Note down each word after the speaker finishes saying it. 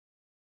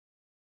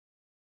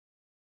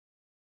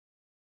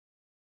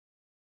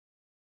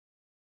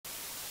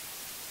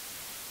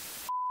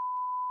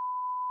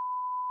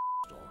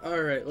story.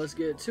 Alright, let's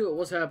get to it.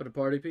 What's happening,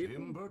 party people?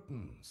 Tim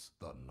Burton's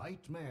The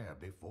Nightmare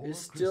Before It's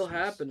still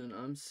Christmas. happening.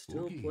 I'm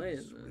still Oogie's playing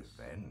this.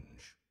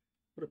 Revenge.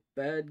 What a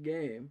bad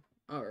game.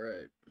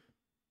 Alright.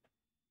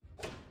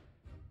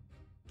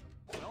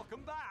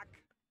 Welcome back.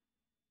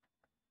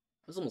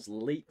 I was almost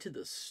late to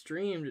the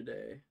stream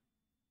today.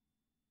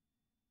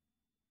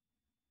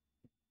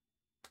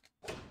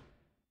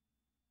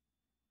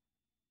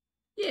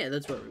 Yeah,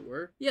 that's where we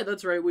were. Yeah,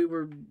 that's right. We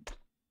were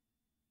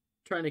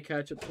trying to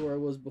catch up to where I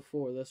was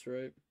before. That's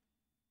right.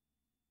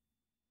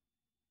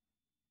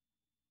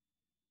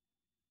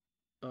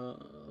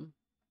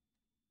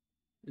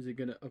 Is it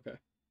gonna... Okay.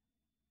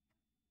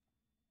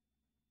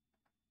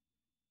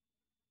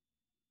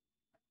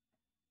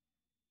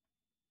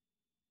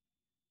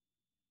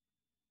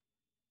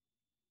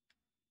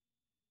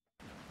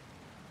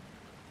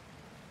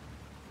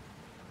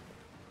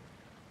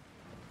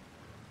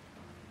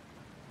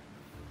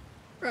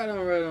 Right on,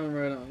 right on,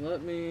 right on.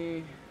 Let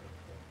me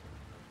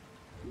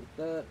get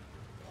that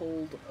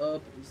pulled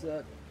up. Is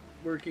that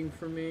working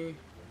for me?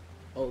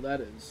 Oh,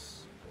 that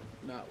is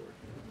not working.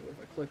 If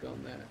I click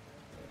on that,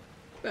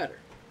 better.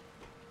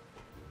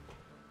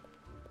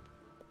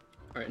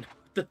 All right,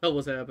 what the hell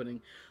was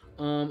happening?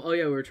 Oh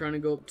yeah, we were trying to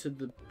go up to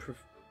the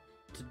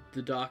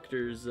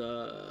doctor's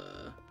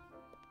the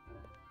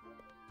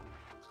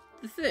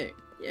thing.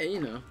 Yeah, you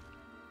know.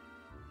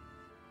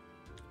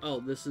 Oh,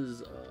 this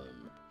is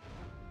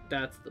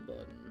that's the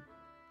button.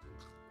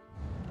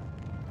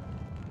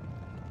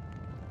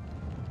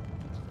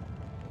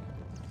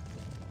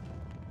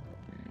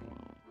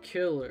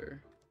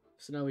 Killer.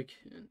 So now we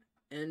can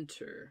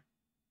enter.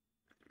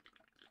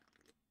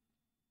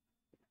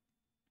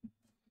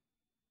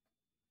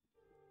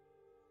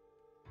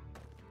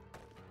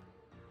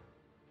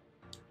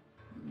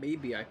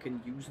 Maybe I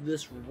can use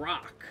this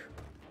rock.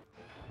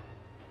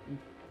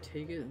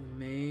 Take it in the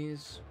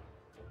maze.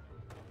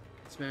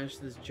 Smash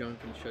this junk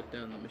and shut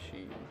down the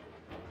machine.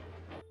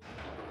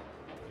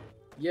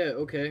 Yeah,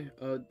 okay.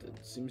 It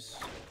seems...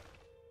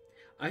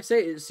 I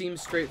say it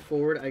seems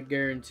straightforward. I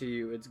guarantee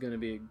you it's gonna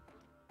be a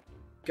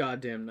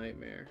goddamn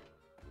nightmare.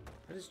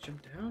 I just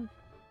jumped down?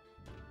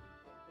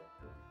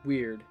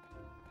 Weird.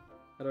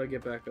 How do I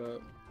get back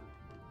up?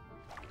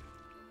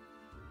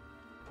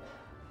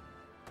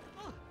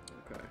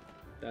 Okay.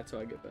 That's how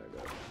I get back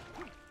up.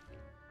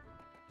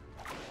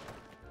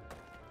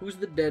 Who's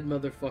the dead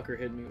motherfucker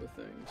hitting me with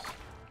things?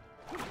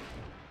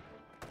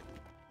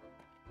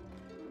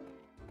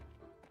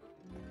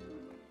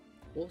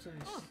 What was I...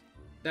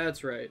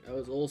 That's right. I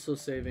was also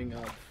saving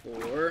up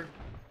for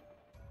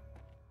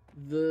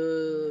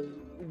the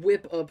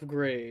whip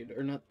upgrade,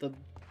 or not the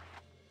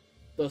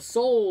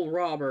soul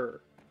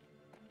robber.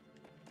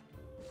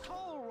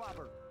 Soul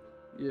robber.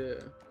 Yeah.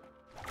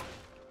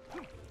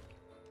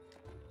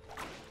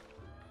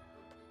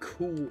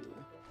 Cool.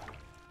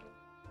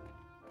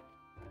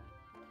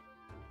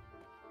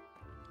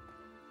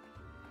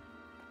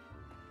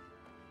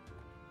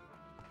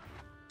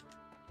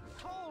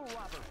 Soul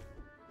robber.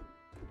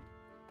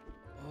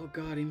 Oh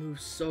god, he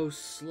moves so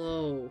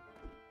slow.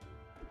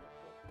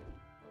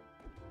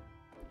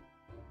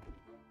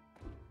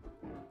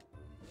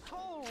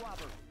 Soul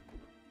robber.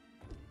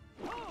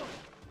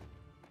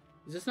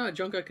 Is this not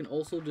junk I can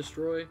also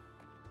destroy?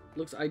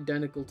 Looks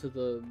identical to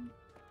the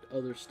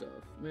other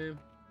stuff, man.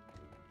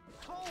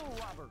 Soul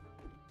robber.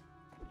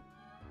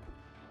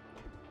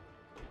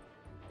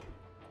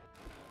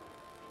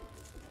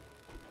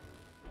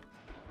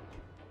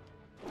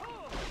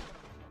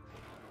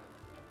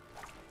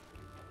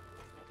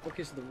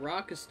 Okay, so the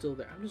rock is still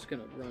there. I'm just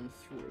gonna run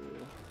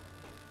through.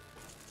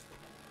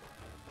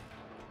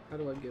 How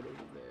do I get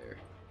over there?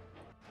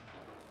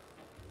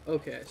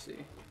 Okay, I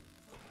see.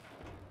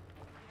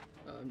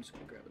 I'm just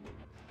gonna grab a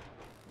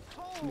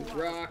new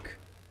rock.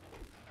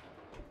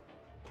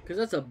 Because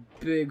that's a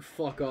big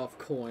fuck off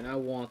coin. I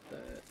want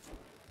that.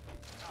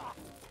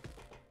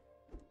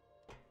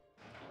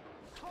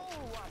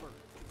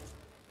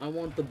 I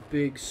want the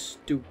big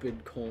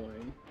stupid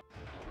coin.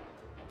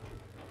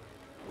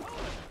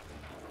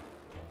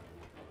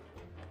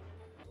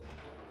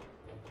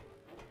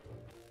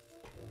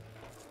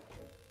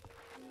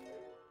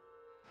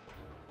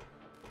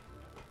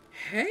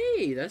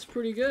 Hey, that's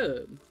pretty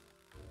good.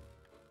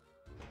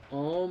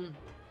 Am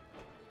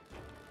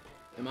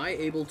I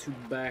able to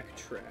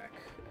backtrack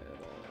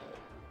at all?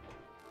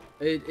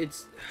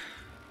 It's...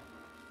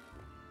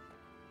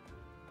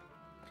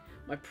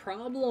 My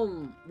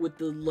problem with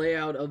the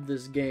layout of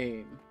this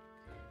game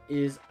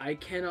is I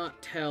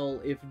cannot tell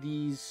if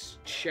these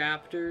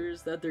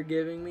chapters that they're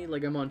giving me,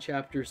 like I'm on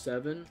chapter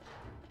 7,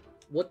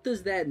 what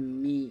does that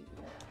mean?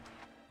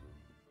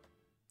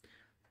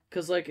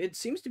 Because, like, it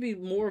seems to be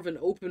more of an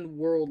open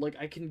world, like,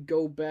 I can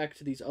go back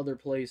to these other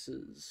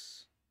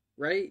places,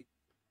 right?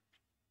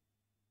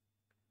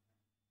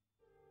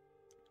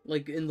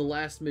 Like, in the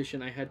last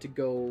mission, I had to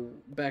go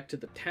back to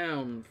the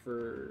town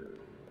for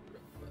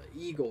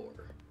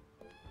Igor.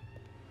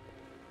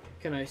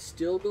 Can I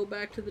still go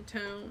back to the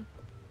town?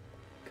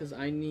 Because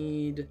I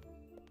need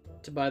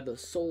to buy the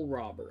Soul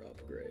Robber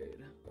upgrade.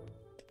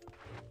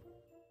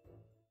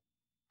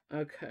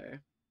 Okay.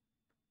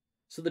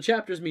 So the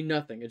chapters mean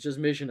nothing. It's just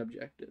mission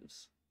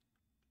objectives.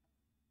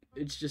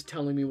 It's just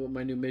telling me what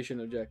my new mission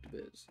objective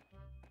is.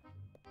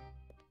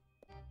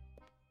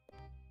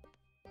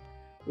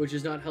 Which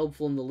is not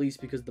helpful in the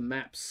least because the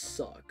map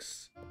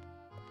sucks.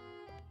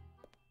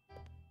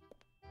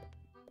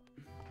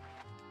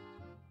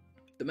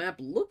 The map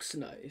looks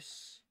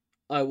nice,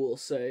 I will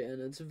say,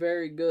 and it's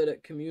very good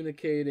at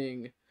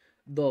communicating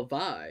the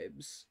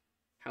vibes.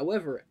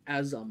 However,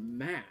 as a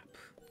map,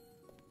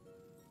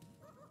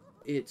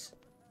 it's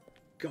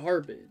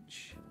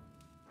garbage.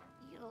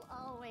 You'll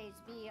always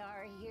be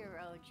our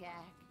hero,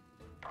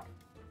 Jack.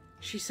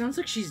 She sounds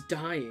like she's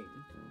dying.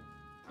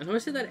 I know I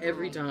say that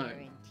every I time.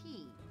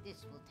 guarantee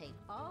this will take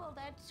all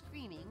that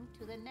screaming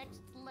to the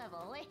next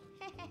level.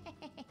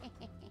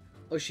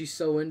 Oh, she's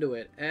so into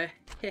it.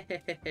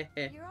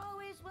 You're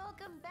always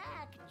welcome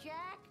back,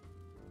 Jack.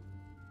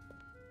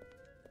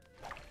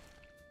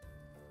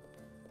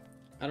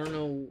 I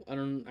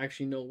don't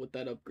actually know what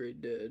that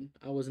upgrade did.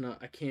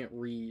 I can't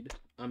read.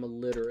 I'm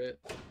illiterate.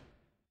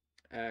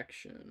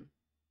 Action.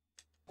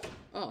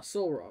 Oh,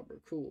 Soul Robber,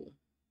 cool.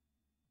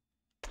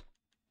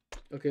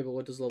 Okay, but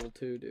what does level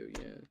 2 do?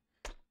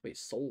 Yeah. Wait,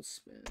 Soul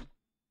Spin.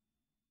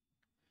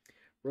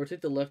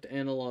 Rotate the left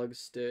analog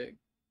stick.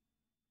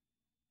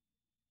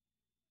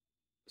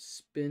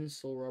 Spin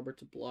Soul Robber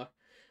to block.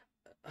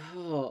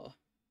 Oh.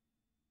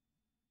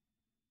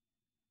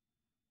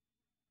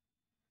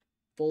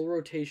 Full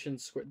rotation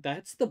square.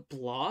 That's the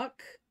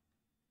block?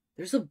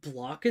 There's a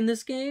block in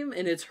this game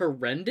and it's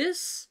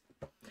horrendous?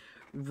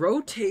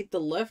 Rotate the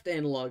left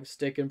analog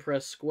stick and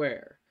press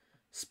square.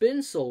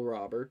 Spin Soul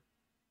Robber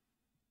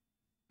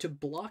to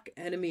block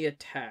enemy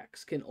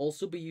attacks. Can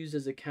also be used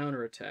as a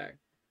counterattack.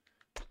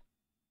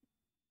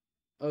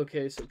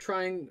 Okay, so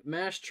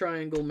mash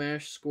triangle,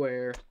 mash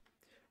square.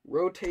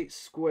 Rotate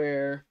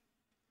square.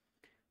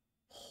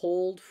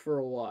 Hold for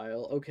a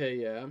while. Okay,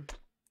 yeah.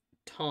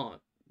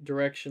 Taunt.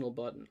 Directional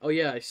button. Oh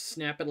yeah, I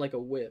snap it like a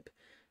whip.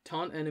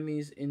 Taunt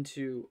enemies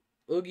into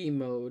Oogie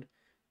mode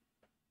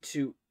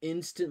to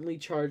instantly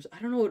charge. I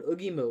don't know what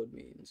Oogie mode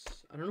means.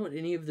 I don't know what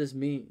any of this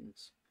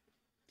means.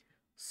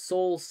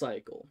 Soul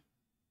cycle.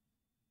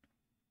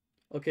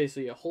 Okay, so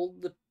you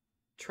hold the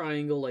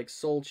triangle like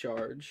soul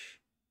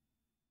charge.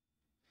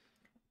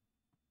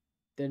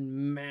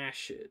 Then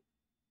mash it.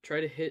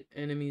 Try to hit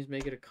enemies,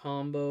 make it a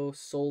combo.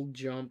 Soul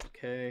jump,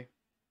 okay.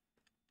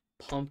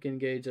 Pumpkin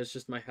gauge, that's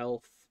just my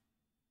health.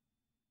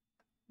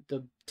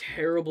 The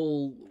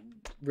terrible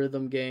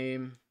rhythm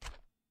game.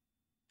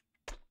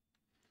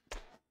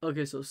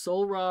 Okay, so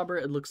Soul Robber,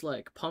 it looks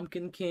like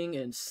Pumpkin King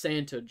and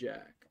Santa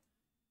Jack.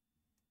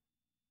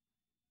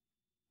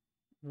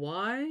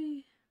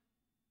 Why?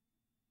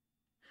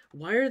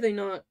 Why are they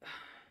not...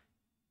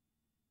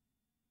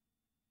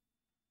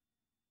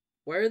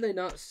 Why are they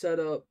not set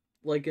up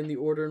like in the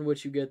order in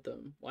which you get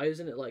them? Why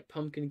isn't it like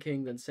Pumpkin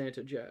King then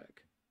Santa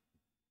Jack?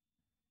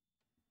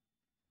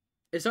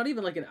 It's not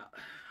even like an...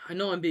 I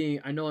know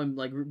I'm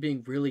like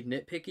being really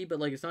nitpicky, but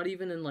like it's not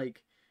even in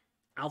like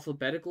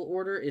alphabetical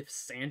order if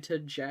Santa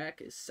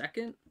Jack is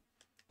second.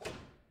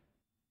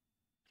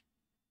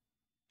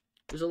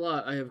 There's a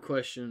lot I have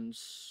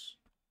questions.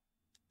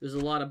 There's a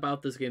lot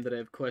about this game that I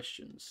have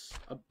questions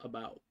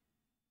about.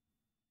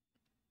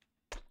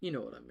 You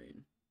know what I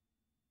mean.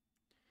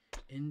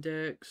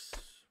 Index.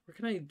 Where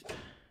can I...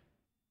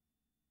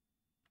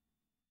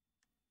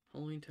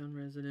 Halloween Town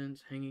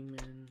Residence, Hanging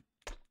Man.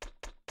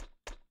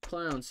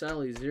 Clown,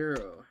 Sally,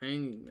 0,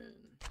 Hanging Man.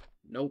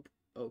 Nope.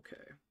 Okay.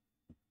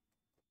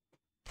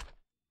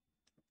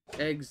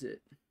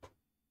 Exit.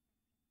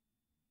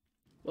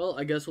 Well,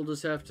 I guess we'll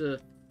just have to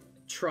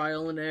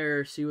trial and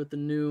error, see what the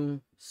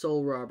new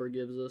Soul Robber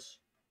gives us.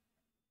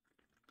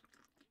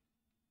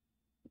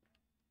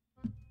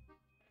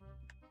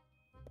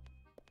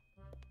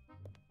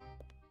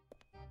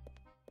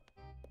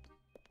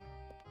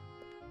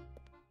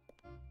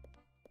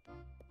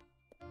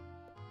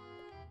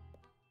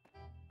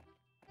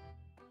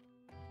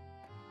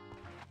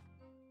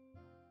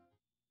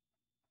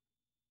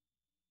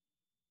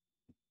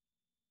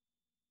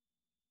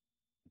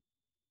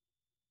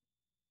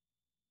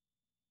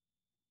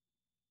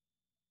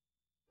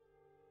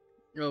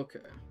 Okay.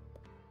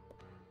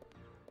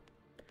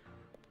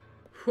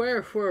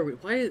 Where were we?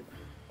 Why...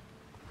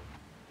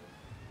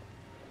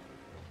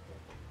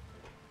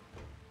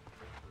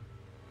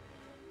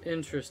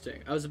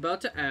 Interesting. I was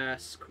about to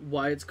ask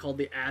why it's called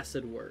the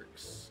Acid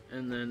Works.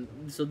 And then...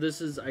 So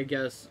this is, I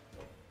guess,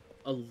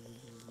 a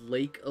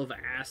lake of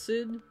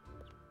acid?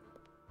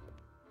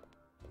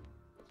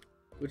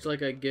 Which,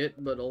 like, I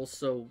get, but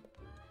also...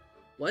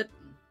 What?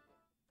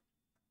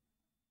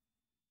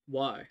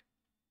 Why?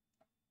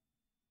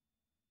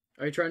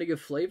 Are you trying to give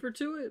flavor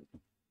to it?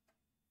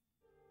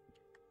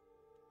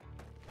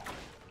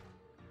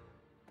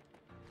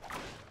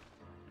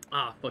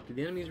 Ah, fuck. Did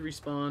the enemies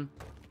respawn?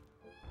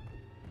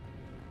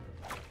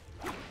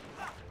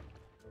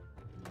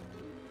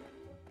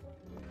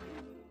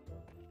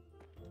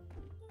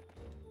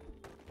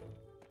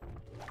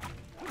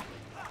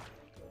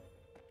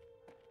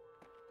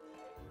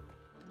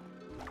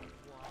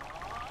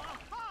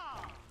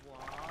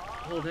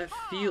 Oh, that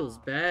feels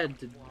bad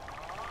to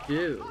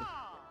do.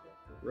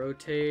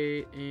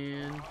 Rotate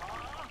and...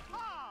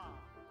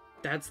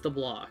 That's the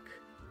block.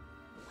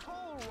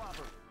 Toll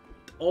robber.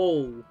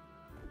 Oh.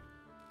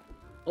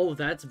 Oh,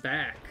 that's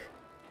back.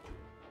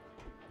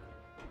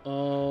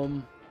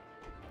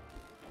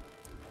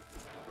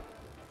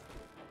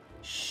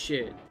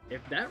 Shit.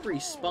 If that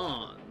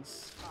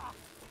respawns...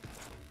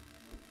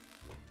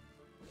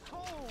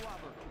 Toll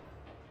robber.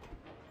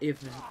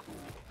 If...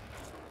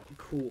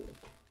 Cool.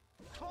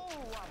 Toll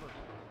robber.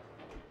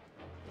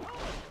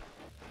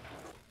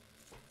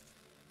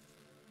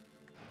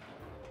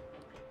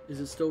 Is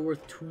it still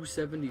worth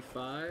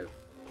 275?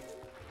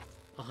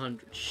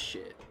 100.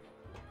 Shit.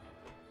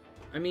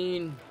 I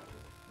mean...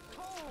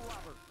 Toll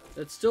robber.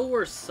 That's still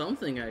worth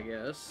something, I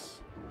guess.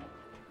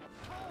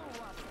 Toll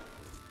robber.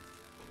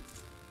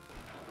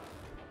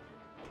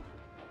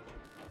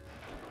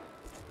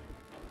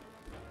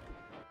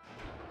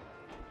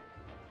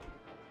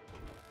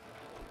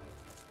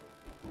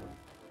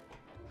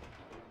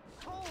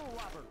 Toll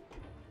robber.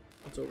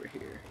 What's over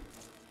here?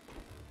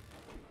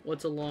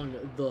 What's along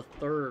the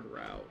third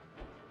route?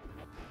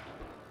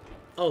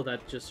 Oh,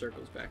 that just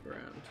circles back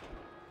around.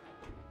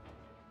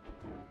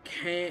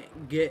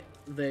 Can't get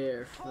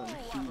there from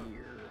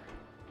here.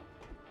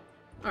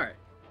 Alright.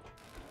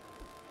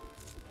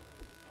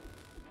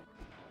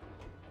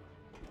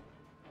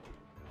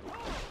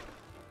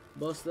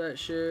 Bust that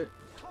shit.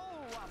 Toll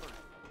robber.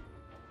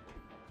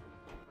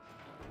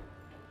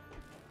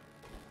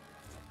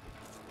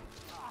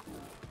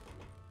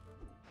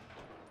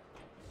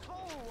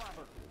 Toll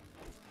robber.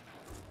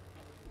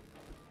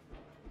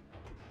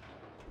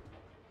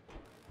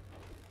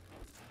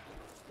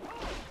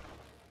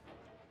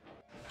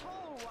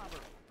 Toll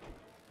robber.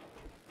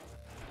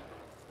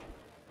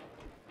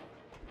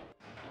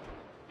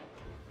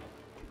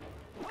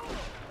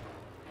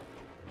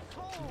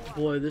 Toll robber.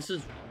 Boy, this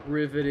is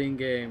riveting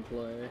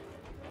gameplay.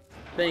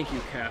 Thank you,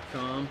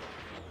 Capcom.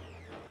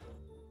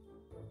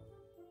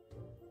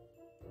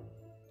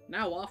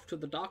 Now off to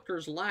the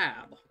doctor's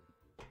lab.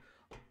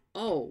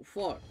 Oh,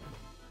 fuck.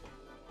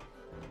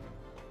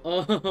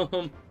 I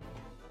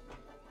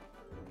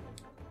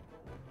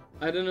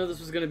didn't know this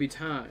was gonna be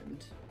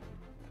timed.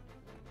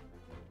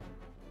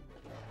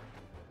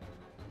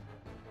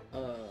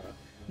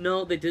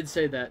 No, they did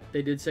say that.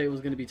 They did say it was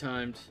gonna be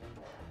timed.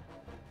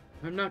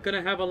 I'm not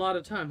gonna have a lot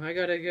of time. I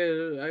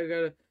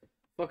gotta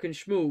fucking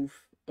schmoof.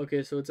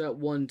 Okay, so it's at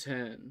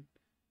 110.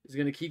 Is it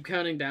gonna keep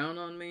counting down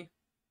on me?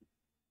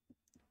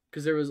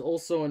 Because there was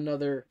also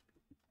another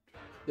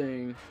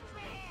thing.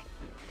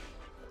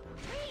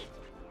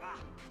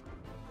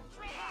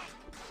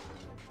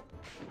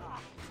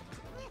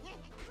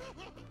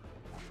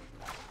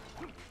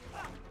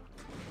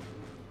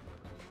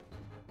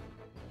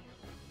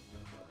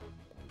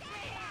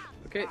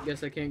 Okay,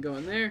 guess I can't go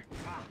in there.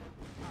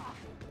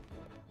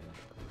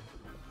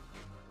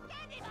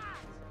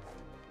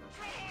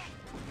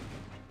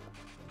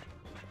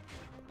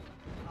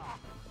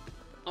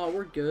 Oh,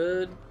 we're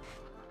good.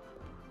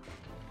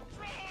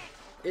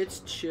 It's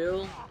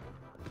chill.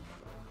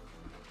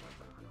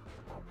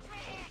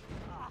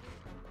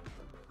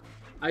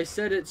 I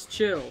said it's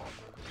chill.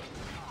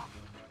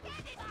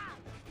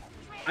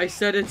 I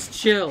said it's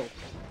chill.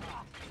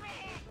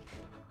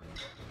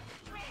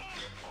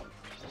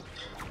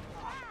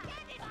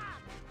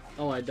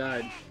 Oh, I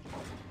died.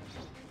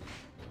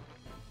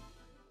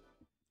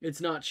 It's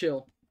not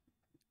chill.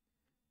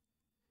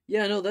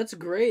 Yeah, no, that's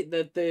great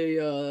that they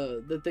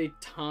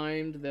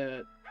timed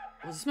that.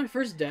 Was this my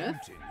first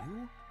death?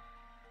 Continue.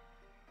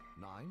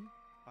 9,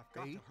 I've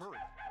got 8, to hurry.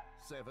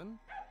 7.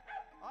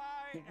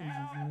 I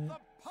am the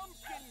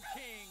Pumpkin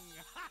King.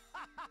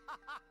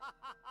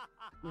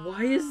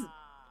 Why is...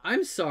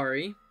 I'm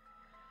sorry.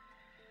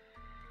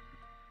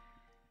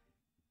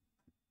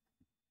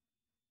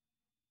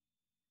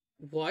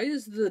 Why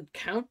is the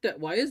countdown...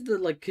 Why is the,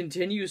 like,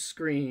 continue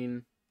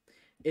screen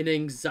an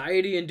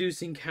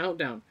anxiety-inducing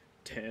countdown?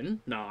 10,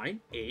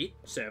 9, 8,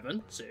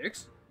 7,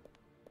 6.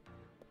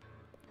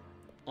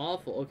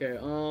 Awful. Okay,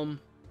 if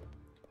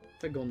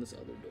I go in this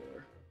other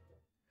door.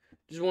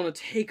 Just want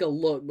to take a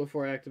look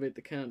before I activate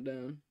the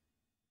countdown.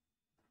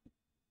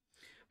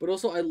 But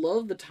also, I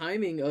love the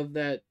timing of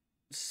that...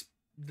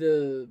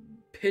 The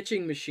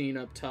pitching machine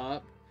up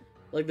top.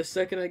 Like, the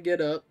second I get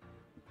up,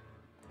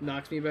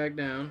 knocks me back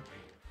down.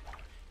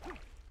 Toll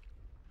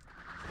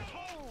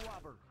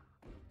robber.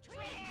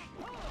 Toll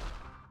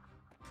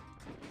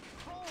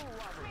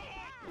robber.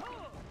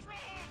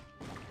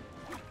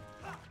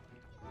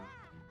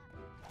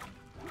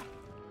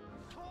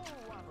 Toll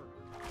robber.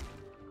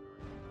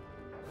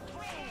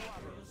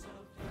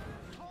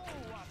 Toll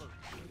robber.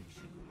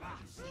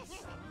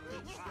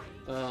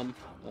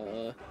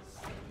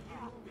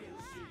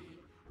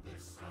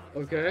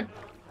 Okay.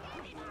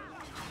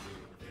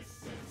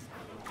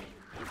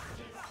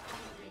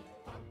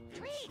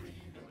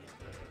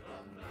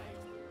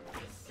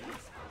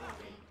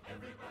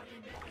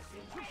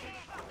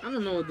 I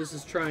don't know what this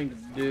is trying to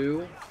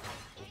do.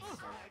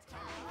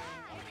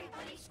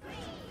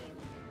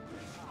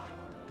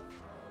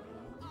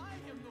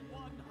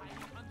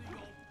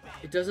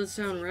 It doesn't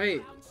sound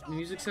right. The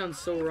music sounds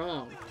so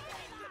wrong.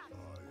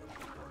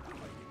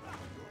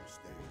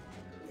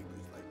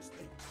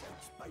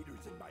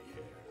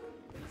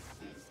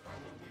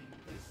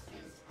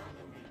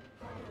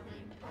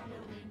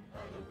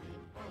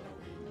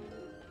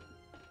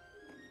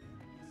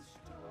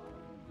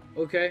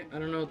 Okay, I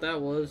don't know what that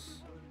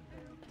was.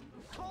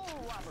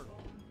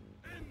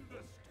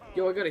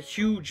 Yo, I got a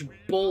huge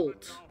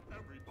bolt.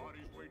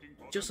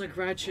 Just like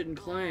Ratchet and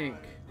Clank.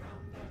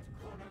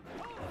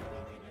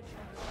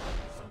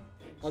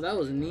 Oh, that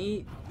was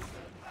neat.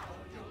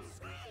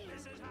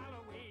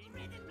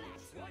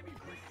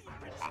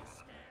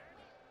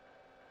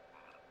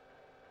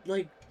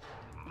 Like,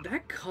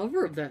 that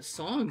cover of that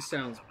song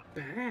sounds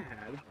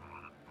bad.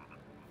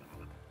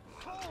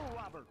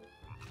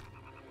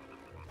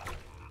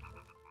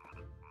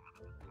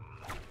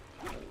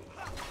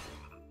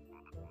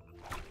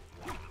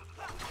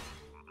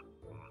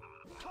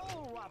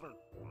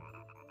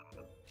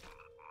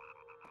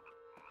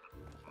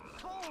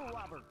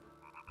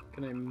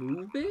 Can I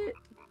move it?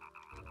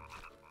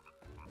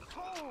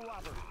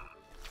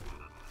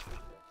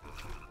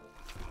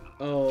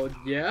 Oh,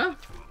 yeah?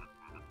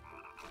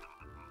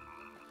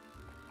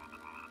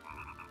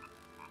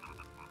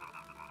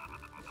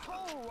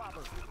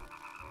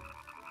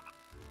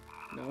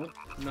 No,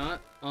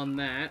 not on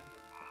that.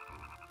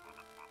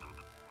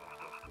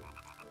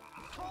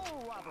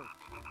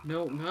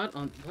 No, not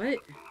on... What?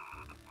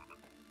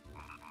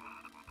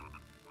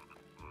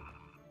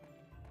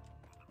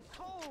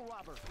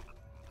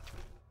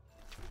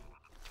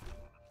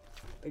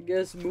 I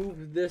guess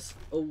move this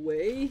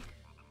away.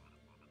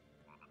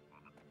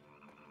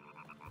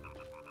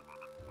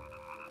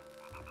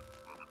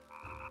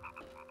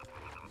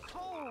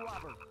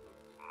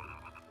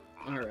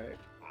 Alright.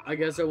 I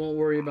guess I won't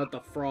worry about the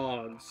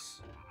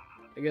frogs.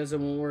 I guess I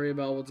won't worry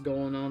about what's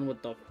going on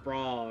with the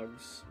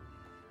frogs.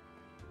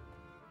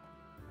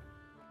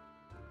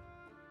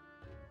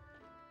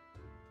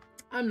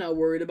 I'm not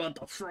worried about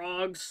the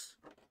frogs.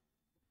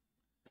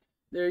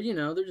 They're, you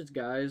know, they're just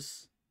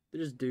guys.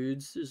 They're just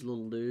dudes. They're just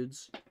little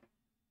dudes.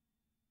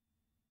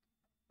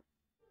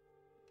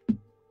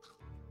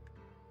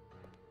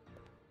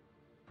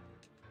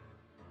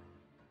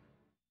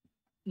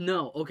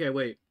 No, okay,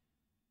 wait.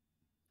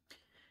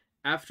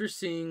 After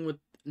seeing what...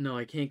 No,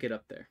 I can't get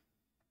up there.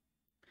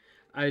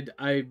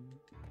 I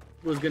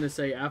was gonna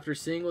say, after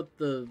seeing what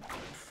the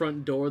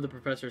front door of the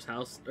professor's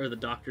house, or the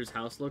doctor's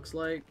house looks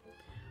like,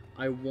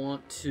 I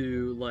want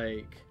to,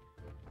 like,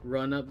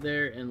 run up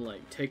there and,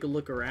 like, take a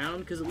look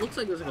around, because it looks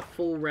like there's, like, a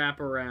full wrap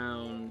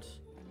around.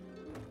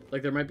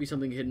 Like, there might be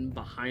something hidden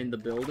behind the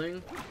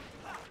building.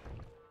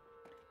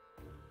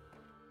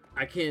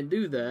 I can't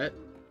do that,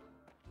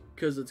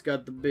 because it's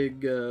got the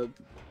big,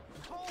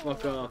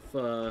 fuck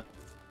off,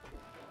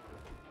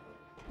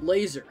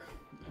 laser,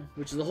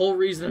 which is the whole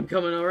reason I'm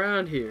coming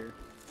around here,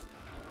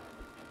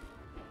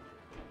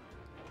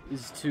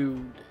 is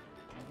to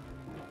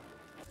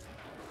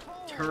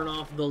turn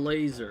off the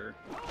laser.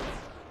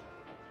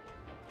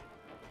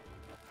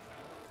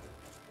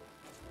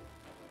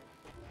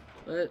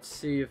 Let's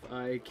see if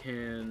I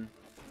can...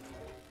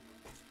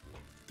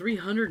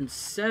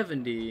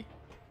 370?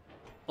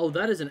 Oh,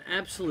 that is an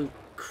absolute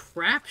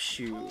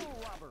crapshoot.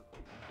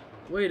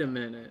 Wait a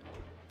minute.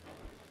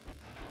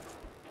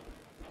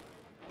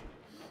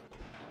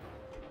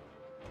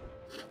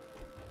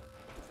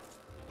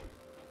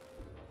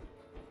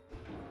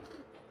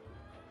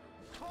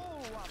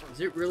 Is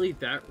it really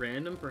that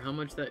random for how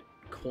much that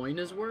coin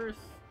is worth?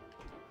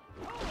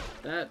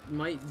 That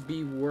might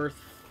be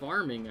worth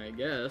farming, I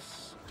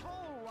guess.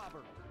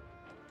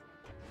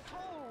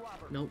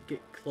 No,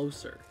 get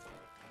closer.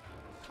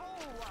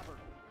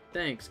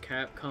 Thanks,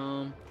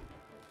 Capcom.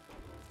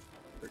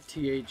 Or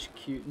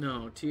THQ.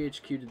 No,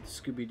 THQ did the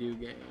Scooby-Doo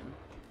game.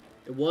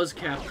 It was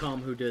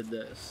Capcom who did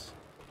this.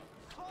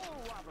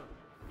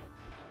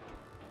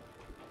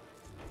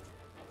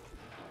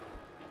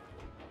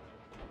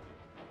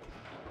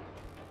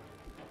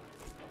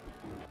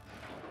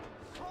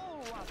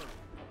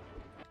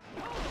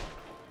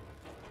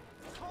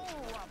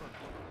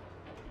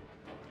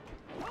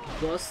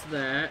 Plus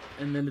that,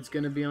 and then it's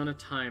gonna be on a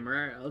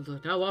timer.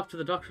 Alright, now off to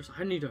the doctor's.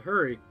 I need to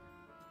hurry.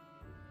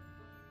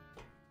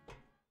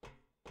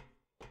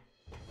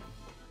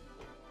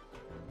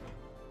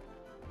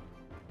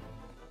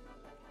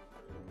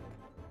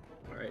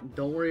 Alright,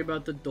 don't worry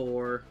about the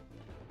door.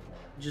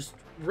 Just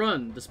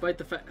run, despite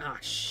the fact. Ah,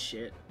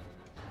 shit.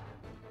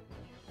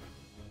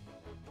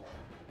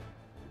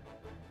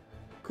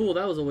 Cool,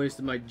 that was a waste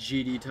of my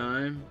GD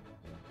time.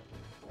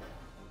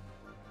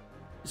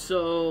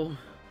 So...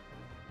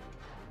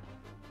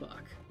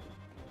 Fuck.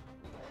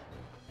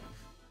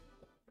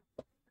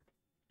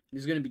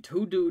 There's gonna be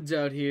two dudes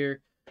out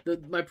here.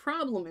 My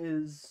problem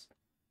is...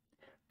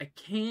 I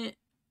can't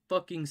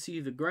fucking see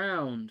the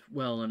ground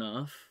well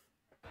enough.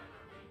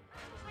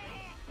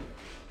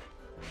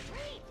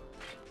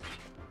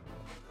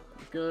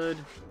 Good.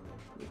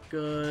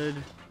 Good.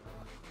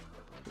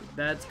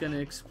 That's gonna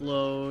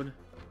explode.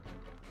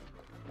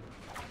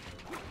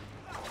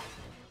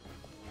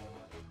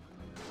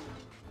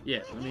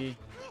 Yeah, let me...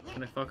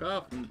 Can I fuck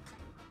off?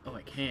 Oh,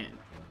 I can.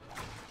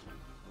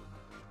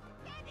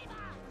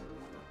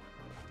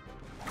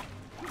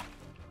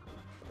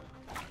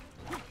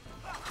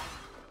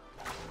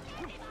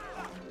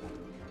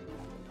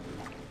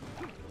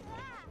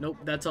 Nope,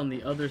 that's on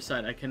the other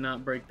side. I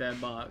cannot break that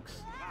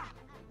box.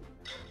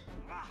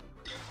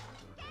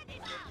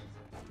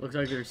 Looks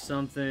like there's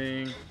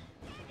something...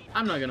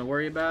 I'm not gonna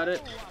worry about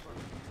it.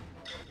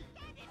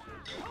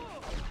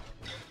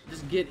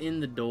 Just get in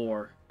the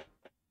door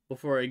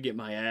before I get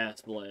my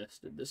ass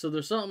blasted. So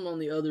there's something on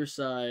the other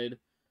side.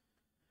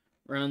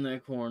 Around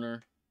that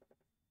corner.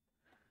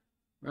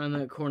 Around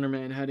that corner,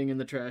 man, hiding in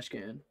the trash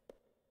can.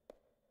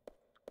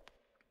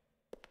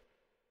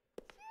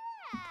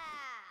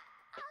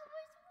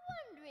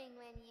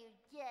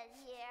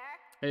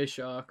 Hey,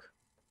 Shock.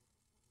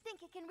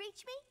 Think you can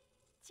reach me?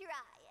 Try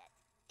it.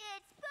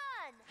 It's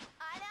fun.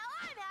 I know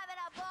I'm having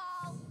a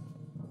ball.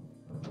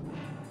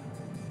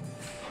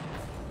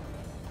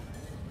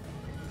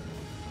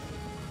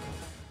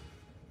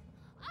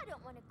 I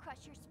don't want to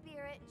crush your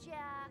spirit,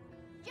 Jack.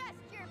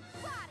 Just your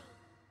body.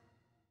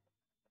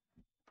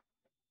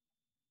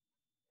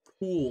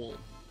 Cool.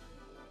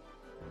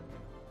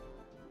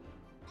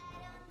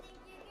 I don't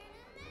think you're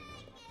gonna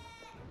make it.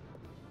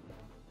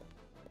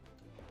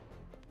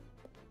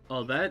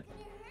 Oh,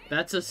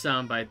 that's a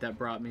soundbite that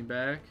brought me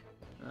back.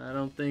 I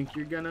don't think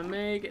you're gonna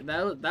make it.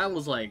 That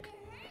was like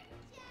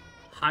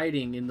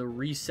hiding in the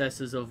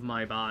recesses of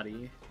my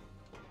body.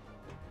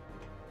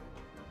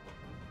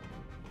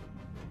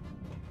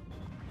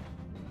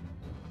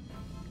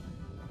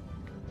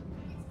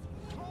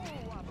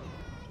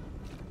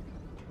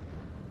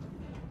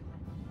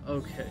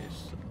 Okay,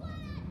 so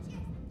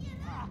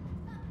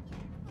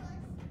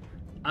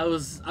I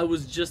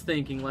was just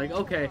thinking like,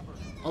 okay,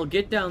 I'll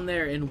get down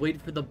there and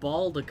wait for the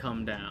ball to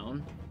come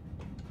down.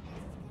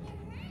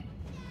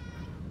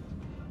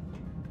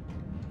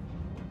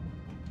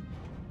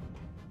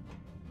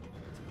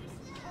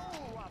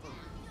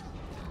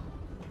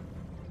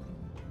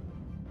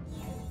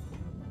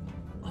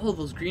 Oh,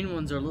 those green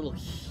ones are little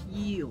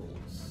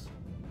heels.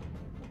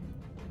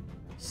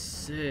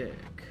 Sick.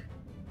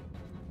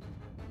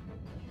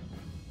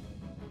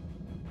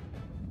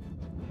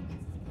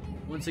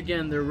 Once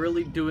again, they're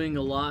really doing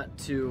a lot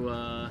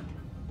to,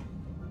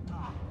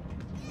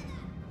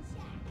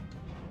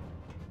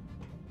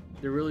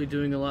 they're really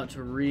doing a lot to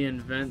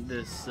reinvent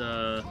this,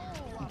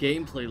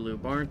 gameplay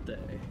loop, aren't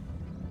they?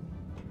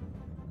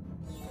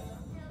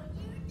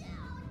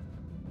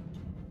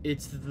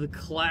 It's the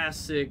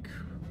classic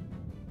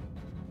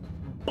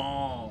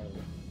ball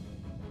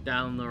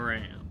down the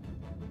ramp.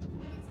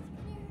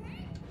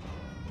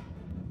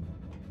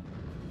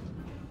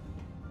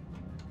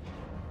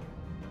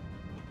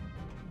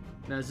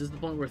 Now, is this the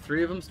point where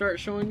 3 of them start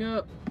showing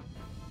up?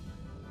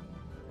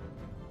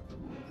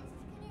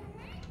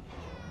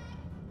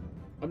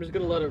 I'm just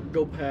gonna let it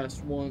go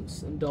past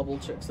once and double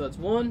check. So that's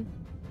 1.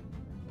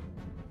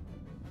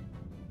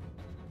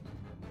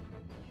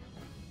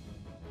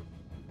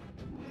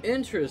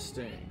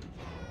 Interesting.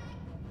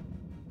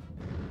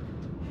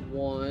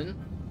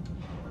 1.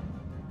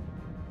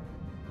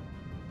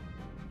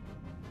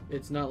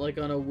 It's not like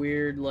on a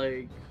weird,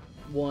 like,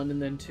 1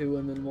 and then 2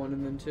 and then 1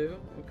 and then 2.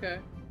 Okay.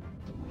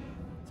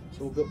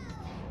 So we'll go.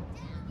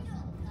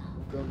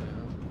 We'll go now.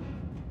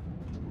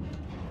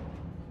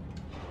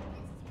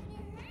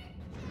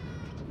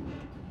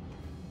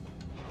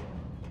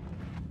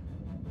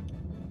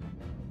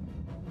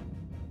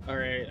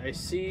 Alright, I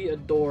see a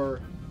door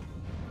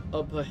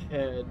up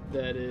ahead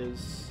that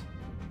is...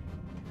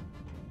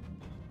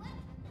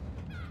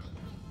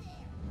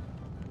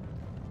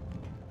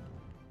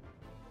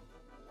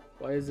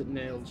 Why is it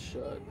nailed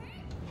shut?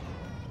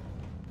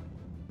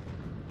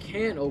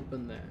 Can't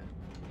open that.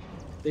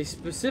 They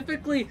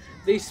specifically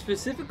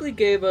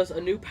gave us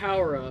a new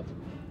power-up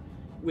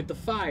with the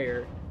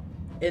fire,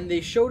 and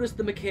they showed us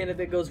the mechanic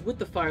that goes with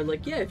the fire.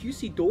 Like, yeah, if you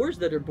see doors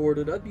that are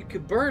boarded up, you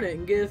could burn it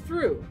and get it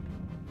through.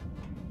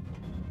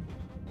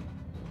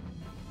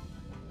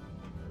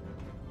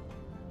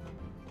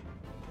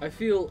 I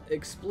feel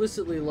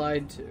explicitly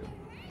lied to.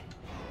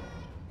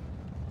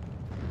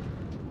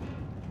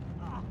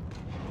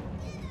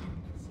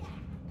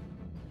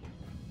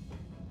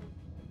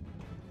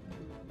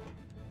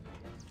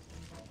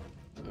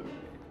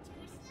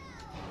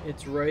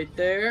 It's right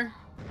there.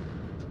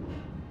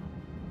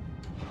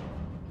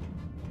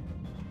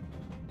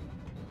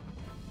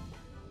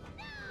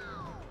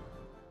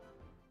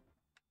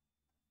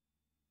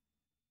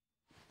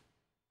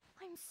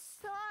 I'm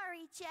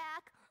sorry,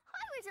 Jack. I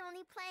was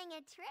only playing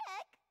a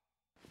trick.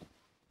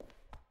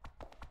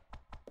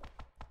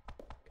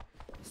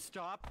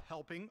 Stop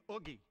helping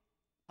Oogie.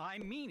 I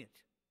mean it.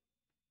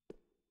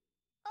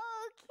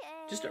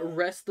 Okay. Just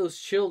arrest those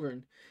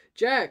children.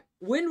 Jack,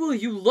 when will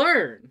you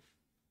learn?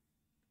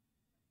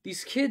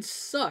 These kids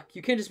suck.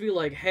 You can't just be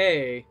like,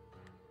 hey,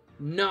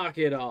 knock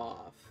it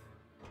off.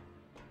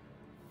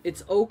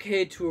 It's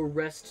okay to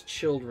arrest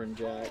children,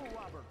 Jack.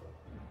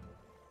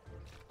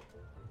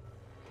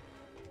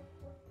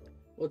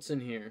 What's in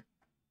here?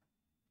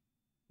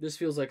 This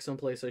feels like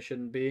someplace I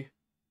shouldn't be.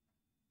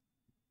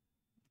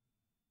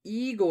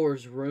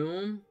 Igor's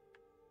room?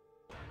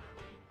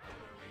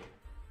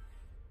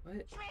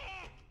 What?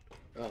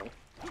 Oh.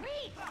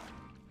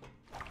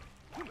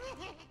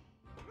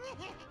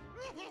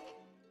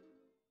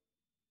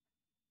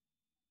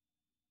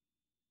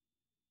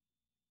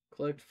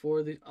 Collect 4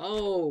 of these.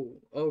 Oh,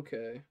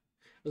 okay. I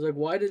was like,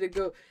 why did it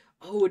go?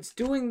 Oh, it's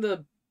doing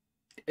the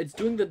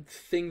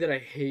thing that I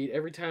hate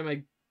every time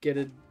I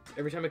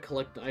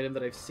collect an item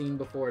that I've seen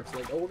before. It's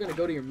like, oh, we're gonna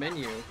go to your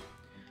menu,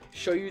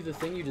 show you the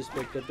thing you just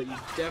picked up that you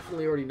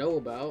definitely already know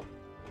about.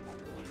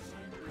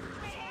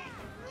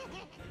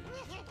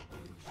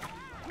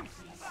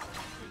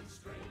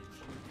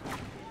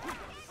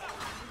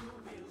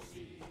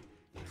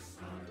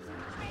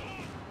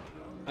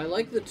 I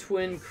like the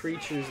twin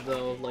creatures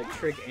though, like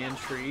Trick and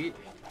Treat.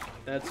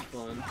 That's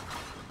fun.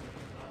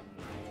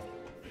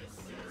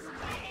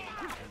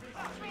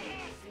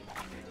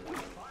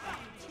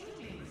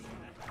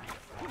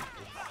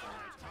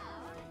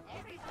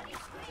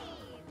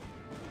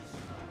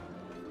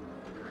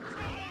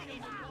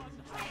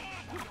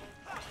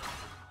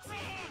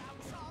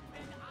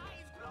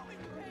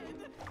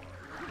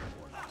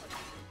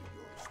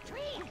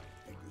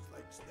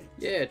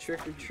 Yeah,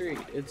 Trick or Treat.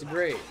 It's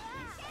great.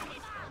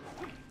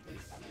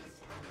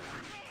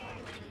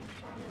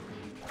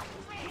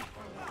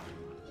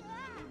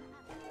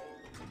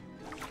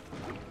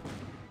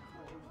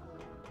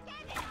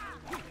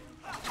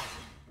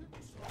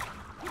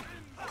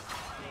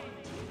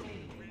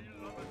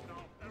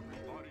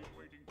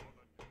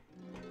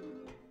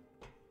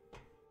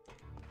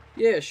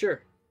 Yeah,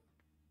 sure.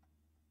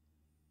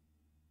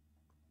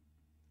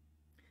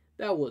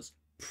 That was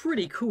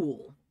pretty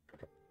cool.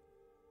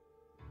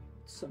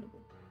 Son of a...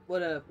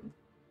 What happened?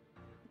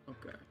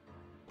 Okay.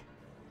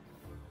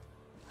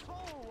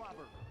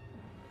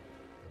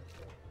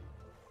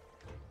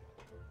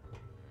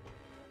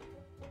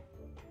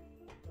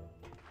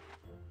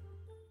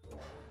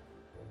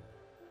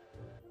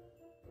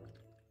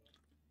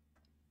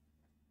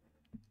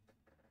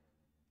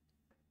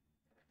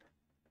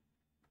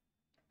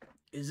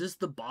 Is this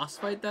the boss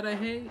fight that I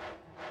hate?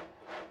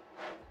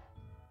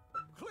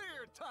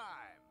 Clear time.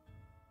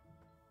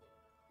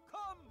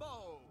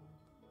 Combo.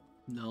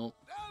 No.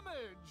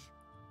 Damage.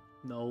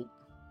 No.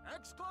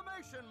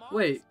 Exclamation mark.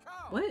 Wait.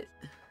 Count. What?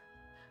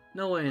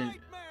 No way. Nightmare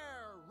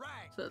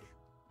rank. So,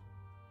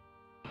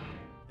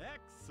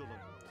 Excellent.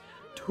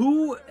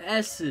 2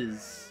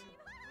 S's.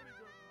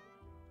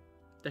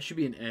 That should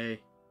be an A.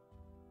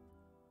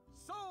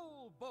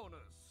 Soul bonus.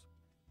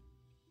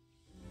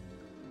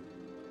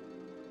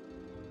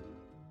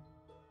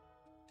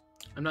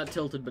 I'm not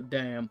tilted, but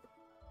damn.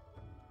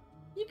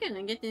 You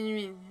gonna get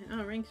the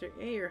ranks are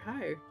A or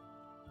higher.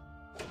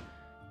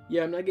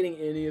 Yeah, I'm not getting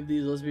any of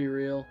these, let's be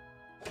real.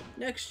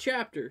 Next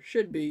chapter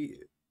should be...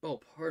 Oh,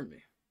 pardon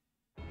me.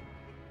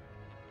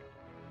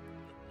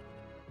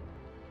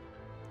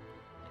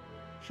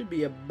 Should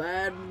be a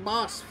bad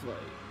boss fight.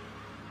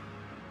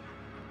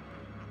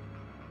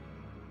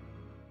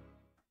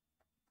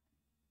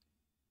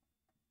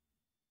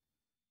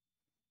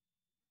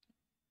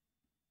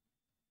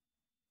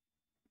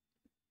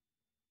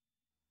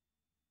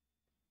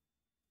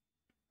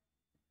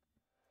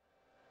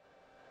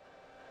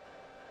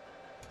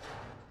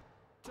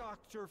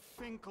 Dr.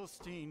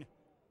 Finkelstein,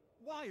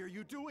 why are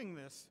you doing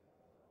this?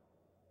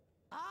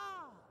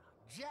 Ah,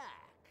 Jack.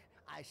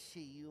 I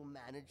see you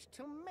managed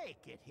to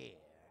make it here.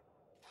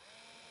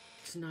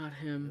 It's not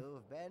him.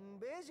 You've been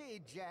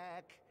busy,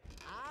 Jack.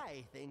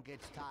 I think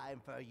it's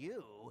time for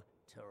you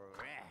to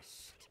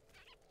rest.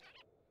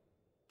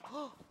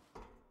 Oh,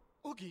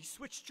 Oogie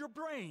switched your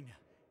brain.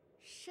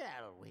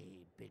 Shall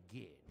we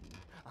begin?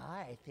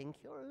 I think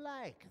you'll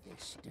like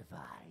this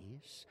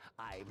device.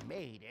 I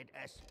made it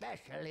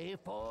especially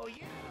for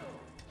you.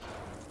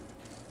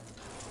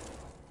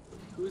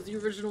 Who's the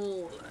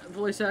original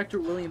voice actor?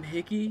 William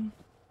Hickey?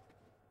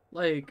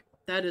 Like,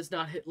 that is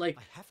not hit. Like,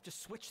 I have to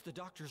switch the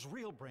doctor's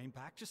real brain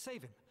back to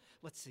save him.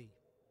 Let's see.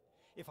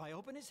 If I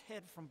open his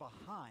head from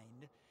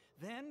behind,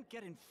 then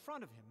get in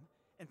front of him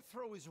and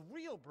throw his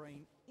real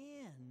brain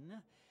in.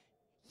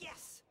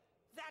 Yes,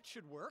 that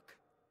should work.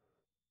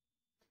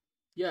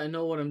 yeah, I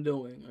know what I'm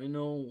doing.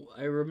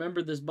 I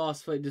remember this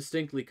boss fight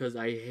distinctly because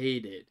I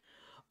hate it.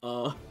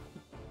 This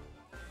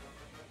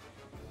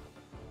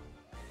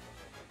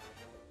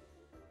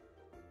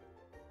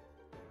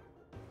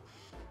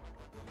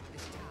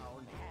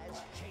town has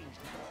changed,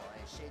 boy,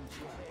 since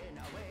you've been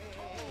away.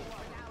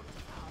 Now to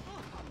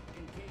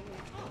Pumpkin King,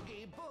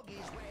 Oogie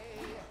Boogie's way.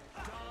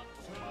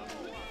 Doctor,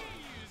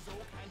 please,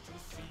 oh, can't you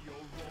see your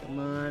role? Come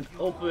on,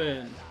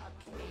 open.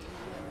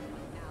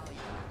 Now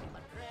you're nothing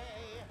but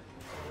prey.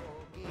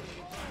 Oogie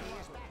Boogie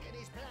is back and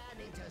he's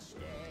planning to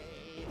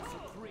stay. It's a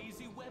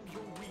crazy web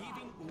you're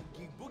weaving.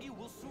 Oogie Boogie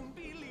will soon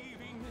be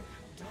leaving.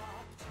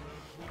 Doctor,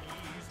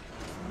 please,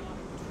 it's not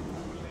too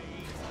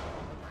late.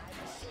 My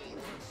machine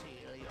will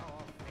seal your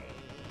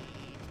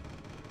fate.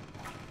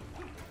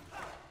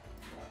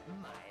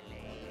 My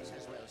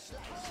lasers will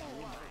slice you,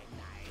 my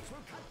knives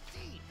will cut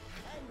deep.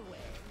 And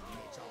when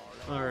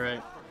All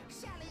right.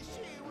 Sally,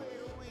 she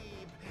will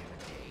weep.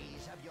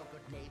 Days of your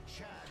good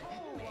natured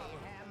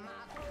mayhem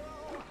are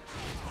through.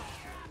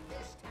 Tear up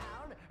this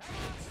town, and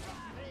I'm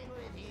starting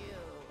with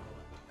you.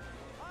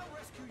 I'll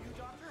rescue you,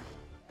 Doctor.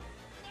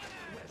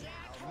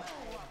 Well,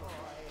 my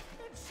boy,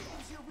 it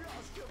seems you've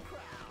lost your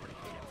crown.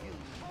 In a few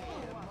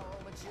mere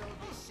moments, you'll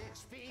be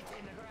 6 feet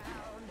in the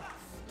ground.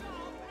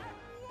 Stop at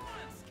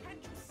once!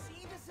 Can't you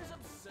see this is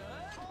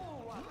absurd?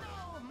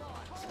 No more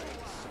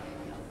tricks.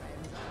 Your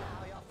friends are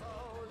now your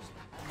foes.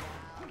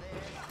 And now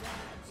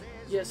this dance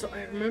is Yeah, so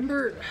I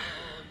remember.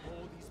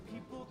 All these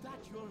people that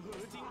you're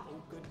hurting.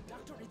 Oh, good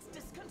doctor, it's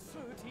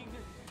disconcerting.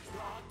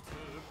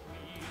 Doctor,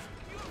 please.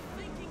 Your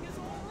thinking is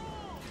all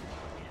wrong.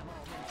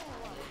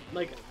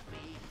 Like,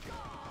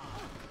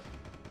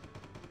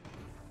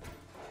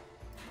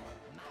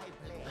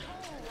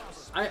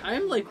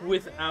 I'm like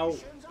without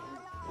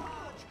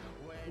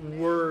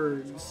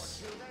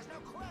words. there's no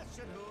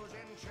question who's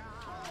in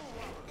charge.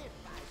 If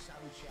by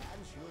some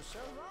chance you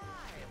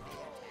survive the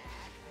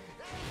attack,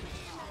 there'll be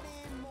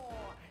many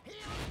more. You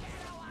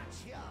better watch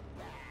your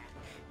back.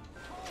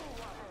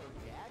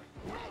 Jack,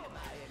 like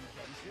my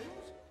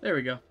intentions. There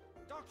we go.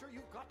 Doctor,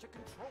 you've got to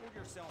control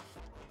yourself.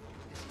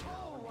 This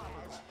town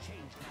has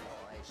changed,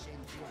 boy,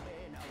 since you've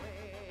been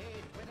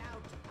away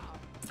without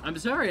I'm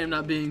sorry I'm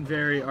not being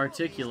very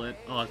articulate.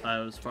 Oh, I thought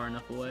I was far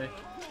enough away.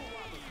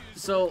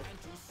 So,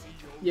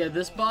 yeah,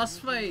 this boss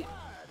fight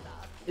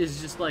is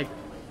just like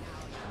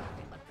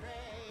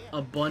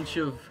a bunch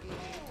of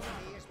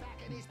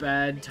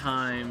bad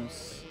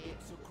times.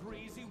 It's a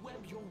crazy web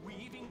you're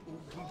weaving.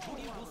 Oogie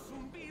Boogie will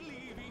soon be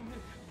leaving.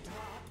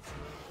 Doctor,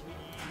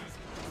 please.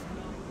 It's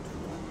not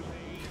too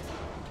late.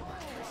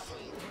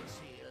 machine will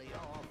seal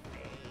your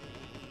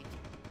fate.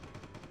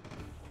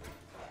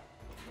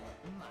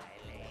 My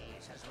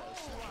lasers will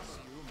slice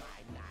you, my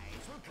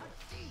knives will cut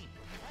deep.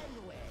 And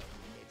when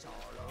it's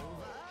all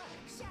over,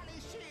 Sally,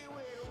 she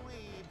will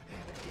weep.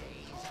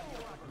 Days of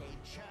your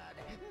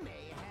good-natured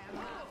mayhem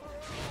are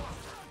through.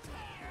 I'll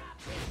tear up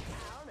this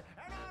town,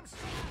 and I'm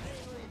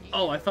starting with you.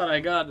 Oh, I thought I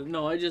got it.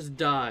 No, I just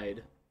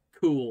died.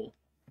 Cool.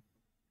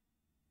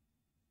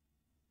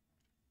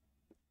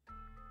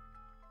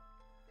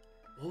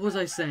 What was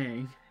I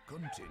saying?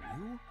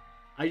 Continue.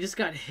 I just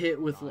got hit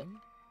with. 9,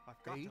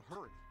 I've got 8, to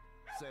hurry.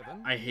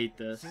 7, I hate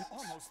this.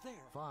 Almost there.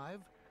 5.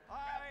 I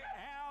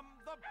am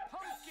the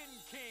Pumpkin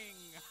King.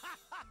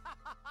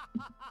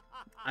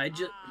 I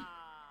just.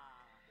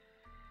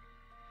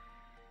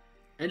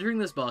 Entering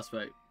this boss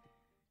fight,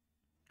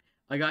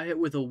 I got hit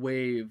with a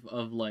wave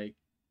of, like,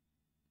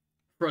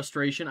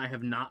 frustration I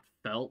have not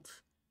felt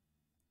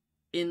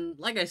in,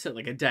 like I said,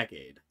 like a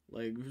decade.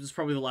 Like, this is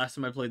probably the last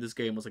time I played this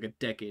game was like a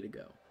decade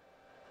ago.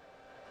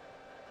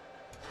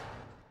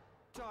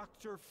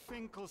 Dr.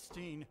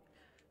 Finkelstein,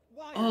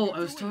 why are Oh, you I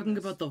was doing talking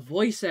this? about the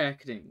voice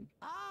acting.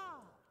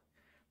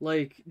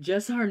 Like,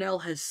 Jess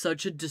Harnell has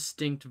such a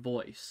distinct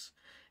voice,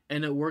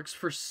 and it works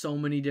for so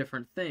many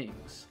different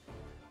things.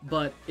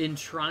 But in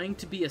trying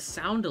to be a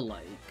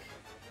sound-alike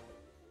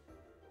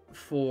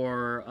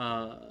for,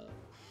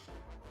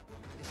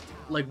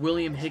 like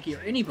William Hickey or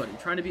anybody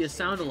trying to be a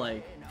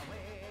sound-alike,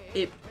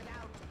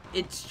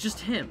 it's just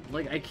him.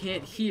 Like, I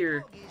can't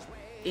hear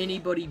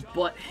anybody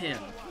but him.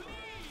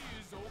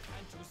 Oh,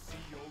 can't you see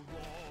you're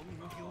wrong?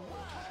 You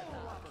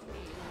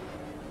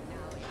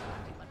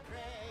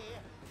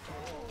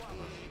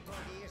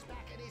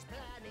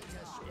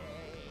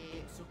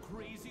It's a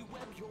crazy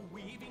web you're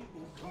weaving.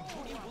 Oogie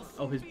Boogie will soon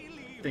Oh, his be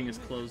leaving. thing is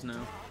closed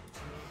now.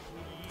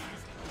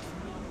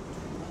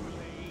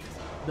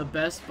 The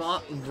best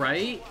bot,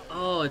 right?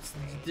 Oh, it's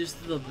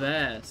just the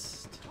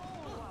best.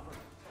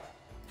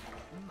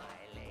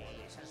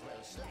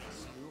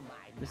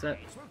 Is that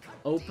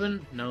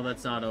open? No,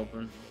 that's not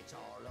open.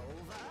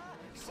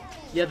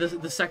 Yeah,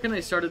 the second I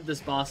started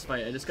this boss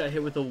fight, I just got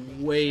hit with a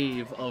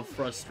wave of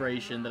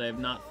frustration that I have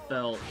not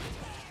felt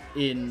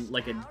in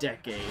like a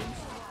decade.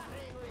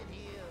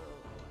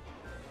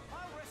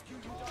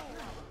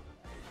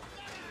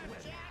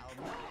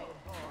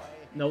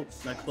 Nope,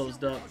 that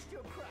closed up.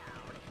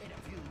 In a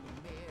few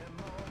mere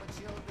moments,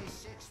 you'll be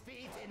 6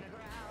 feet in the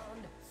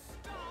ground.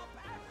 Stop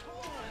at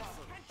once!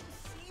 Can't you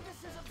see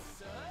this is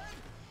absurd?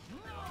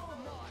 No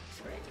more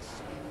tricks.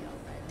 Your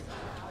friends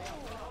are now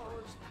your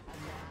foes.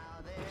 And now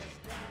this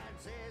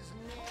dance is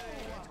near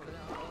its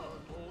close.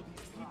 All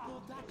these people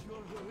that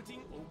you're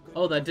hurting. Oh, good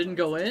Oh, that didn't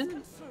go in?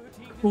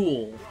 disconcerting.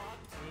 Cool.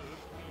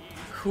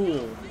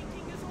 Cool.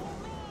 Thinking is all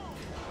wrong.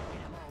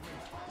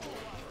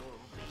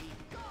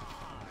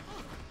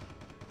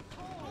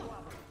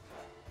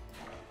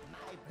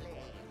 My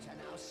blades are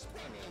now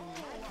spinning.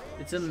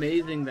 It's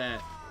amazing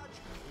that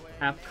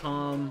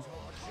Capcom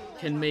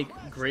can make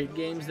great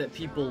games that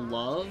people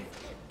love,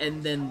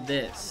 and then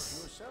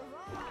this.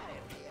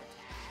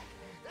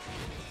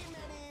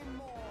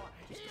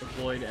 Just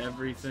avoid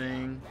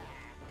everything.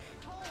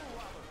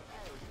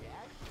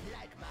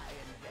 Like my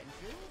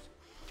inventions,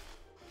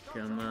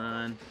 Come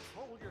on.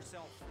 Control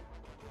yourself.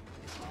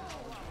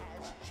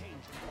 has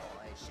changed,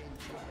 boy, since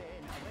you've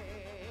been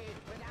away.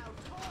 Without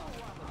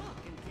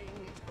Pumpkin King,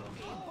 it's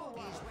Oogie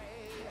Boogie's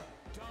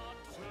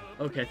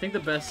Okay, I think the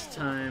best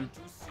time...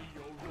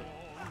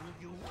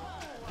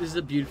 This is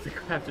a beautifully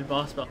crafted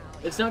boss battle.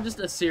 It's not just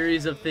a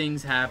series of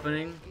things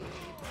happening.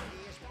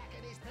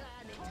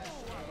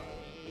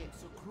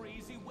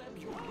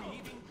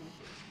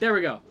 There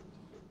we go.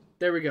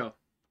 There we go.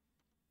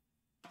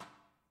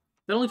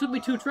 That only took me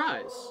 2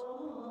 tries.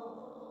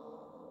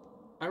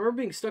 I remember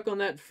being stuck on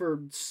that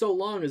for so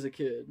long as a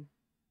kid.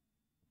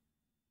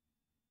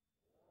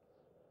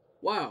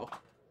 Wow.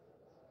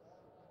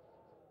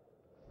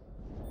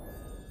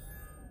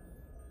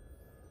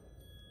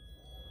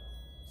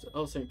 So,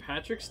 oh, St.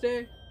 Patrick's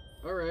Day?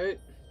 Alright.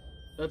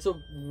 That's a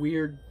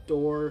weird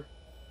door.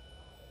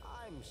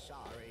 I'm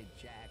sorry,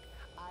 Jack.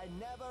 I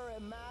never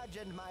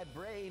imagined my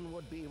brain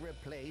would be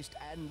replaced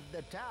and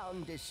the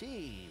town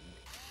deceived.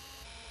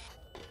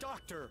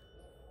 Doctor!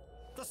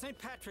 The St.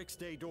 Patrick's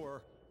Day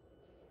door.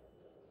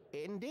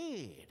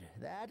 Indeed,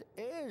 that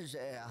is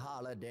a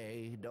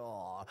holiday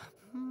door.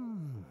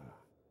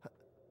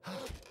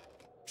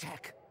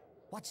 Jack,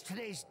 what's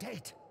today's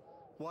date?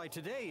 Why,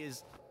 today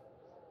is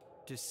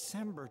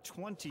December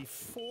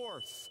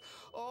 24th.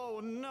 Oh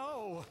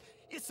no!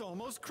 It's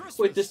almost Christmas!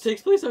 Wait, this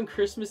takes place on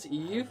Christmas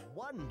Eve?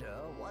 Wonder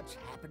what's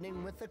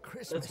happening with the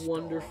Christmas That's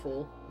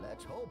wonderful. store.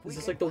 Let's hope Is we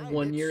this can like the find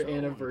it 1-year soon.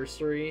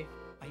 anniversary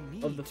I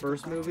need of the to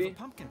first go back to movie? the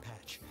pumpkin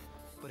patch,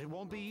 but it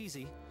won't be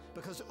easy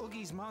because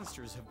Oogie's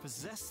monsters have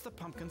possessed the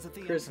pumpkins at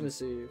the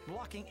Christmas entrance, Eve.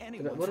 blocking Did I-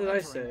 anyone what from did I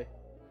entering. say?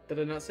 Did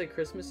I not say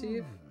Christmas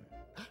Eve?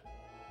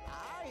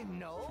 I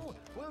know.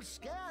 We'll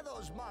scare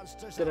those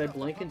monsters. Did out I of the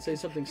blink and say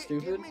pumpkin. something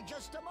Give stupid? me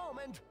just a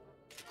moment.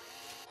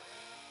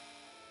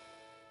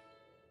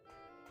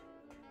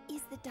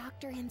 Is the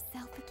doctor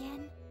himself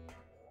again?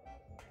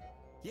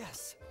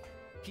 Yes,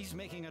 he's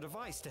making a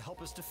device to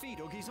help us defeat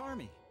Oogie's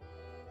army.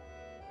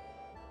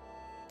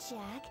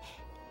 Jack,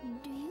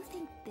 do you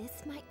think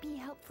this might be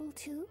helpful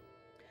too?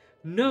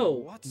 No,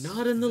 What's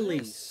not in the this?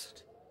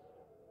 least.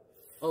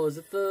 Oh, is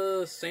it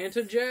the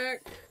Santa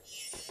Jack?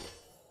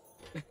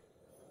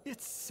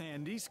 It's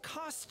Sandy's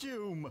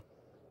costume.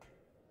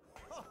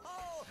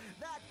 Oh,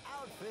 that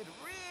outfit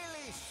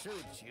really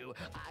suits you.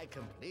 I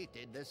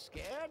completed the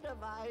scare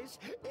device.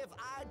 If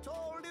I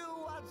told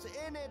you what's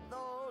in it,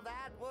 though,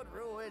 that would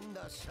ruin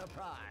the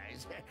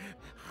surprise.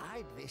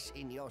 Hide this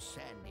in your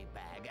Sandy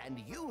bag and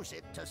use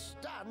it to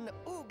stun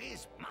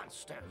Oogie's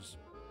monsters.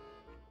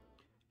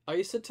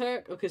 Ice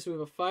attack? Okay, so we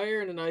have a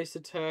fire and an ice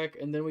attack,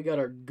 and then we got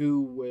our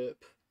goo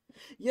whip.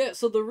 Yeah,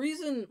 so the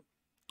reason...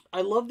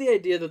 I love the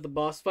idea that the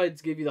boss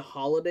fights give you the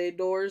holiday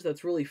doors.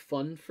 That's really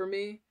fun for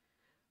me.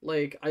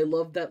 Like, I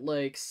love that,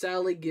 like,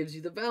 Sally gives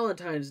you the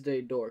Valentine's Day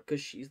door, because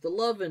she's the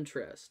love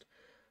interest.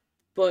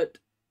 But,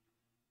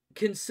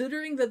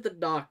 considering that the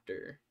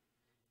Doctor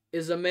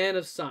is a man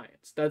of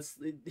science,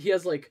 he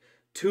has, like,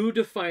 2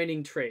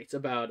 defining traits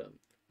about him.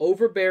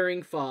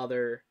 Overbearing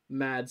father,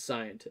 mad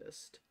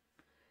scientist.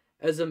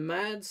 As a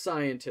mad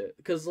scientist,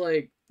 because,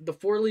 like, the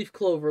 4-leaf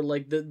clover,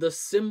 like, the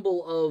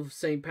symbol of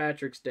St.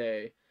 Patrick's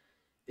Day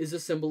is a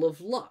symbol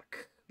of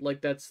luck. Like,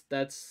 that's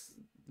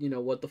you know,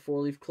 what the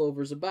 4-leaf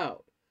clover's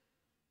about.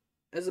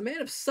 As a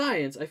man of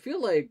science, I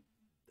feel like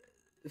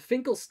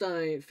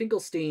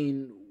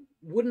Finkelstein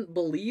wouldn't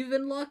believe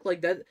in luck.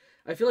 Like, that,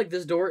 I feel like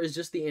this door is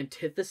just the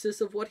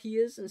antithesis of what he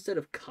is, instead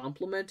of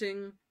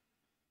complimenting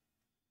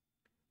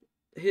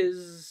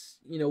his,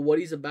 you know, what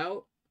he's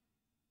about.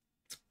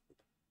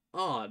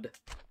 Odd.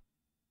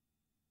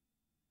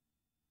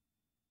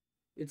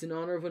 It's in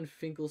honor of when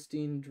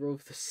Finkelstein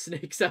drove the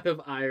snakes out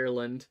of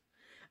Ireland.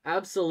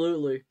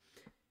 Absolutely.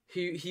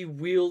 He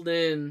wheeled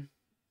in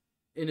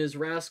his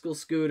rascal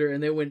scooter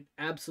and they went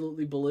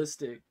absolutely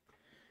ballistic.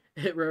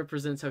 It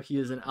represents how he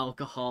is an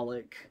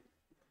alcoholic.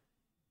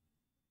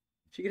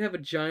 If you could have a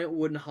giant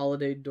wooden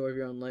holiday door of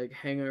your own, like,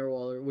 hang on your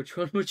wall, or which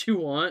one would you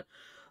want?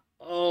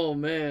 Oh,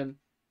 man.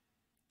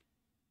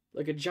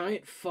 Like a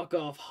giant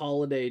fuck-off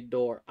holiday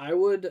door. I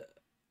would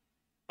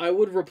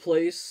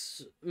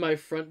replace my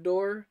front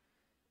door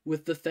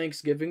with the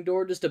Thanksgiving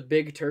door, just a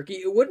big turkey.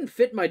 It wouldn't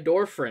fit my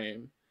door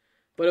frame,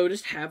 but I would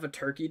just have a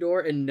turkey door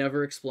and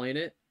never explain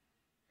it.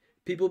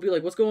 People would be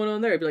like, what's going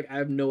on there? I'd be like, I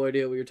have no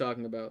idea what you're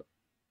talking about.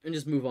 And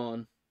just move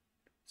on.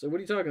 So what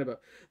are you talking about?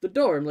 The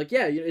door. I'm like,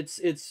 yeah,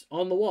 it's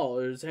on the wall.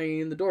 It's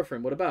hanging in the door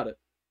frame. What about it?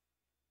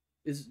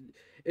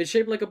 It's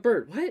shaped like a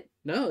bird. What?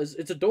 No,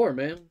 it's a door,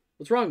 man.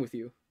 What's wrong with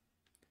you?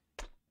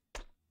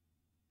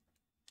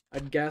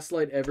 I'd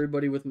gaslight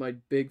everybody with my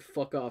big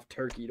fuck-off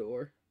turkey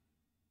door.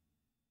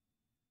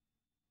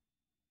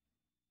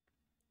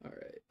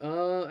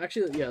 Alright.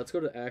 Actually, yeah, let's go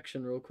to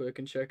action real quick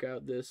and check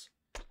out this.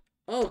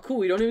 Oh, cool.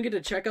 We don't even get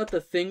to check out the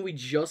thing we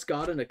just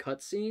got in a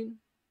cutscene.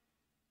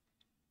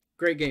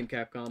 Great game,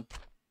 Capcom.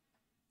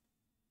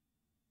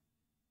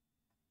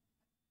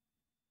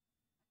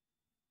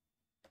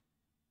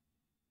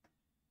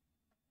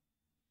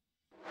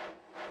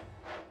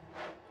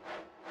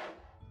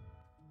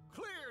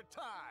 Clear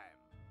time.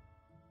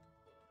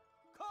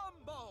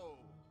 Combo.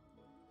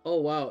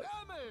 Oh, wow.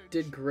 Damage.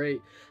 Did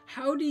great.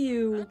 How do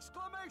you...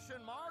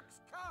 Exclamation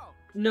marks count.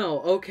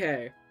 No,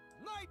 okay.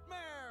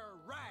 Nightmare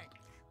rank.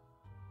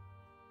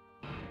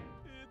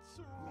 It's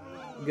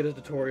get a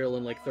tutorial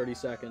in like 30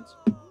 seconds.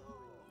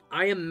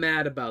 I am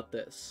mad about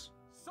this.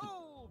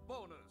 Soul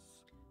bonus.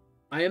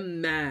 I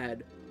am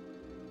mad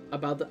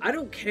about the... I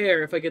don't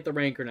care if I get the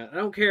rank or not. I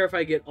don't care if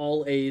I get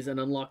all A's and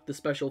unlock the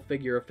special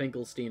figure of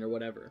Finkelstein or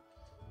whatever.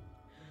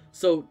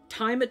 So,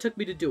 time it took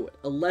me to do it,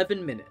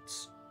 11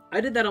 minutes.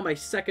 I did that on my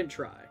second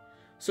try.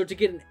 So to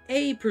get an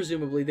A,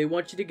 presumably, they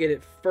want you to get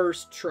it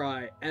first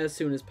try as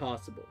soon as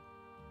possible.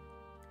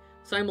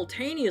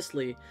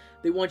 Simultaneously,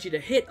 they want you to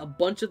hit a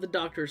bunch of the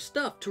Doctor's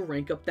stuff to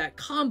rank up that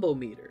combo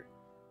meter,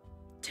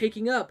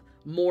 taking up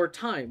more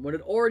time when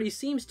it already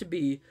seems to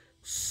be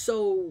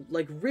so,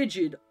 like,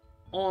 rigid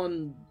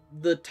on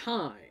the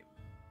time.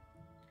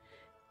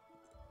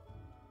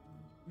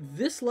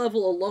 This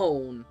level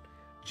alone,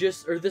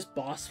 or this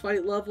boss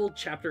fight level,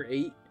 Chapter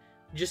 8,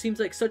 just seems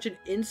like such an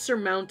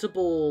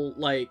insurmountable,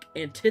 like,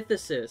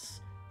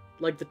 antithesis.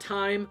 Like, the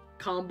time,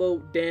 combo,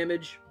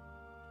 damage.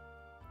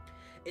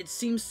 It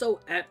seems so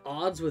at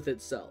odds with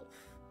itself.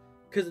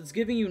 Because it's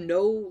giving you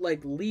no,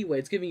 like, leeway.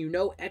 It's giving you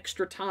no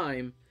extra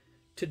time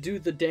to do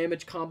the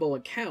damage, combo,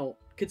 and count.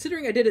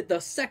 Considering I did it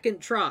the second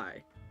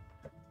try.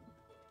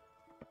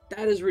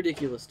 That is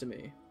ridiculous to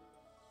me.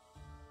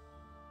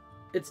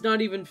 It's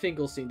not even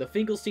Finkelstein. The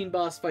Finkelstein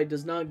boss fight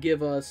does not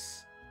give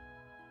us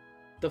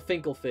the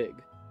Finkelfig.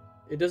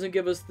 It doesn't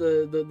give us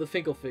the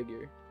Finkel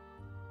figure.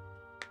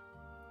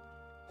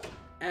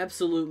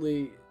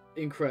 Absolutely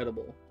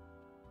incredible.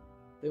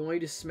 They want you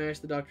to smash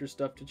the Doctor's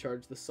stuff to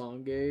charge the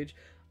song gauge.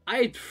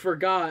 I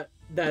forgot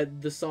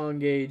that the song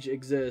gauge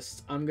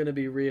exists. I'm gonna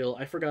be real.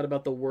 I forgot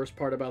about the worst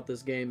part about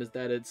this game is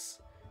that it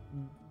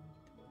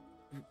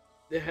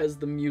has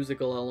the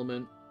musical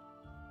element.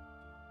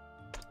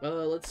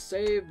 Let's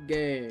save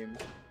game.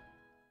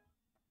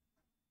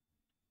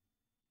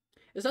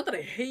 It's not that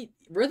I hate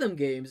rhythm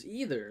games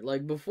either.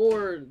 Like,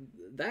 before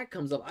that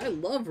comes up, I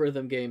love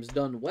rhythm games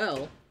done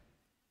well.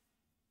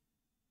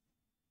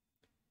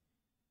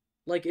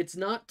 Like, it's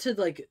not to,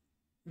 like,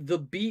 the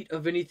beat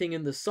of anything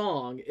in the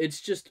song.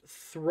 It's just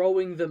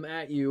throwing them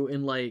at you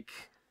in, like,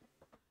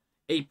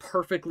 a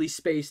perfectly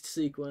spaced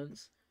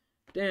sequence.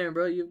 Damn,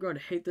 bro, you've grown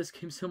to hate this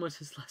game so much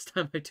since last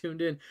time I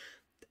tuned in.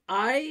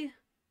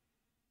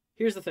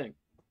 Here's the thing.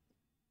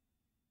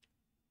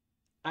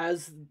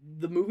 As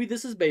the movie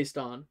this is based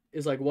on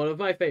is, like, one of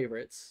my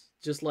favorites.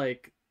 Just,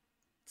 like,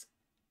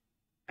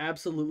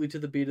 absolutely to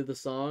the beat of the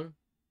song.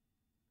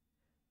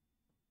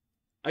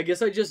 I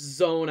guess I just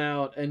zone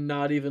out and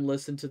not even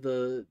listen to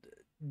the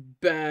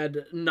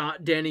bad,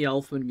 not Danny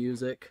Elfman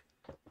music.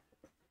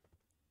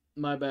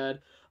 My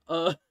bad.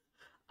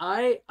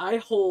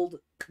 I hold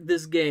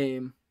this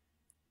game...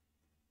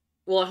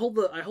 Well,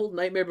 I hold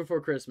Nightmare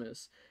Before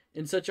Christmas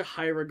in such a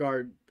high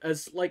regard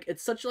as, like,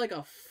 it's such, like,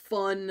 a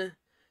fun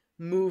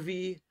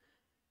movie.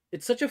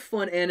 It's such a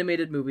fun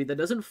animated movie that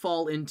doesn't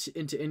fall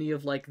into any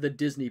of, like, the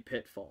Disney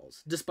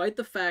pitfalls. Despite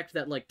the fact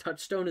that, like,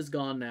 Touchstone is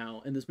gone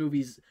now and this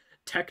movie's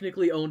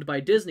technically owned by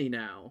Disney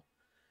now.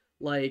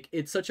 Like,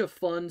 it's such a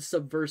fun,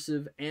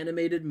 subversive,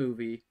 animated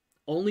movie.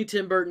 Only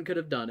Tim Burton could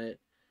have done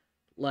it.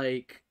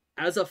 Like,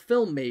 as a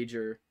film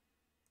major,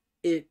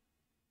 it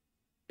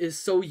is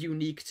so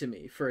unique to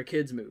me for a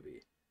kid's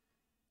movie.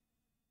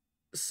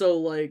 So,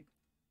 like,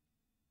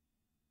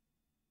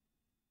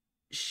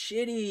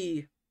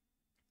 shitty...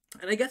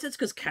 And I guess it's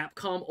because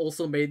Capcom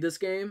also made this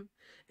game.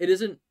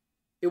 It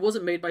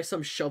wasn't made by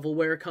some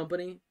shovelware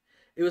company.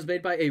 It was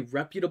made by a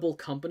reputable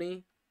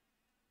company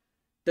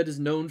that is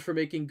known for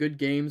making good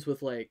games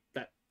with, like,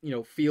 that, you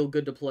know, feel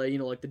good to play. You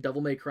know, like the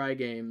Devil May Cry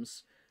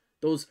games.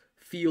 Those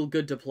feel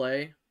good to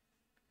play.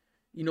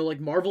 You know, like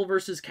Marvel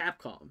vs.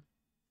 Capcom.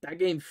 That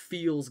game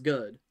feels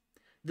good.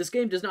 This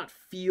game does not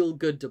feel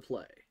good to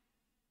play.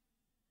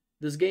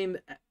 This game,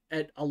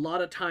 at a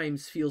lot of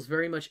times, feels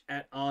very much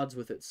at odds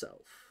with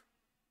itself.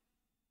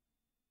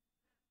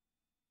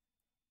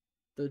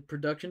 The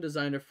production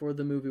designer for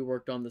the movie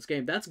worked on this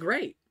game. That's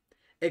great.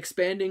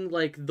 Expanding,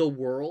 like, the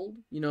world,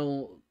 you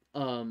know,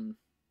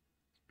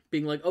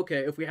 being like, okay,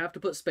 if we have to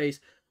put space,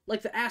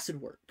 like the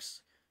acid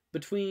works,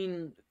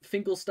 between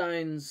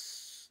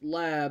Finkelstein's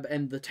lab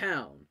and the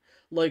town.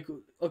 Like,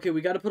 okay,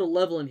 we got to put a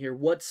level in here.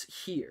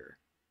 What's here?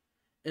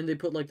 And they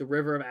put, like, the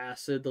river of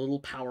acid, the little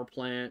power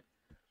plant.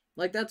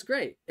 Like, that's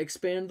great.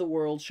 Expand the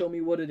world. Show me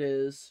what it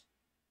is.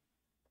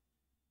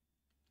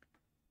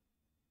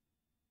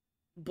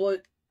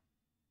 But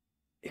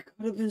it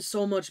could have been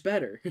so much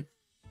better.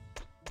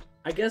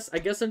 I guess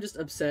I'm just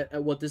upset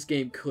at what this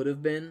game could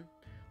have been.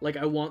 Like,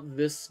 I want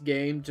this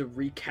game to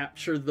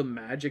recapture the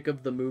magic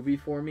of the movie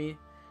for me.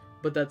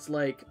 But that's,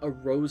 like, a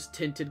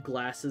rose-tinted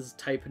glasses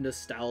type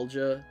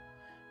nostalgia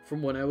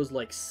from when I was,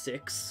 like,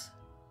 6.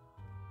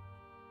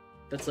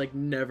 That's, like,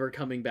 never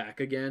coming back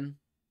again.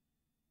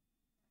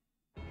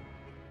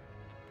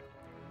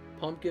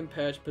 Pumpkin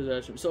Patch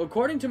Possession. So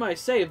according to my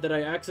save that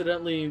I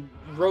accidentally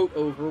wrote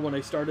over when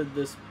I started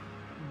this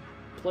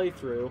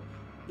playthrough,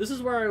 this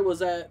is where I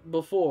was at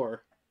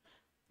before.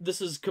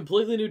 This is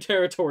completely new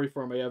territory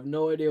for me. I have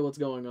no idea what's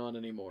going on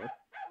anymore.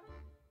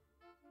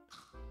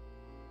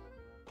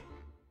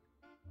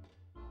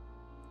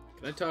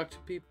 Can I talk to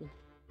people?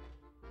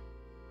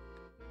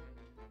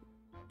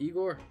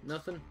 Igor,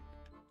 nothing?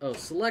 Oh,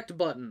 select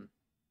button.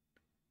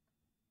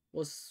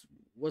 What's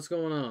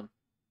going on?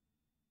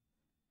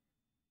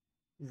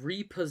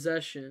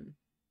 Repossession.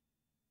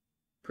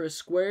 Press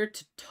square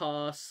to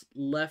toss,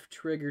 left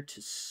trigger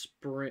to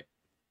spring.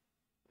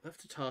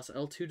 Left to toss,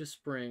 L2 to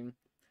spring.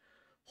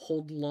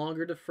 Hold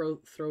longer to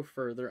throw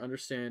further,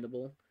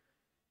 understandable.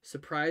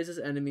 Surprises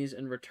enemies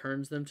and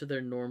returns them to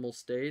their normal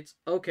states.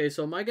 Okay,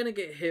 so am I gonna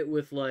get hit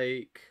with,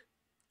 like,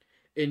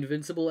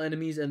 invincible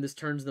enemies and this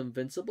turns them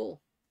vincible?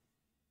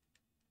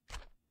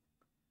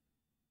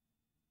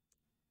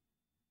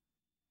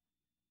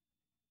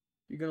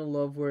 You're gonna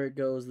love where it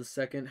goes. The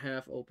second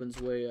half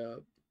opens way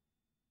up.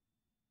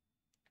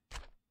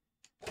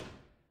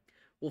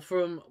 Well,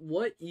 from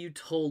what you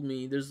told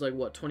me, there's like,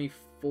 what,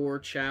 24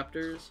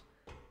 chapters?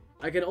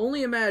 I can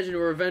only imagine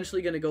we're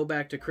eventually going to go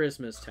back to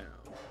Christmas Town.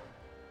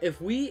 If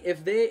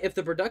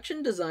the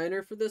production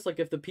designer for this, like,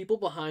 if the people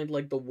behind,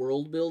 like, the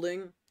world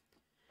building,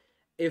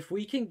 if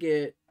we can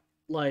get,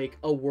 like,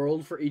 a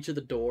world for each of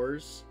the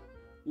doors,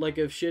 like,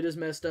 if shit is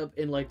messed up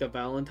in, like, the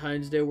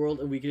Valentine's Day world,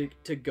 and we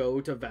get to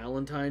go to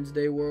Valentine's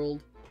Day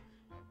world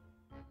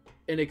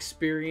and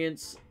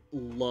experience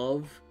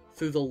love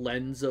through the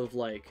lens of,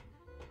 like,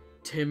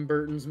 Tim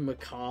Burton's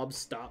macabre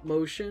stop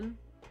motion,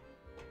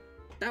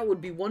 that would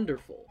be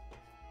wonderful.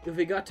 If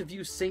we got to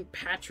view St.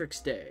 Patrick's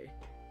Day.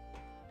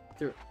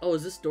 Oh,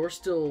 is this door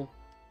still...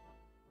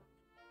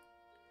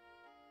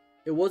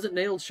 It wasn't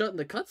nailed shut in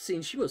the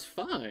cutscene. She was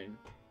fine.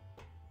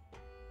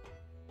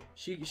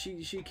 She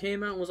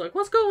came out and was like,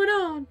 "What's going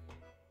on?"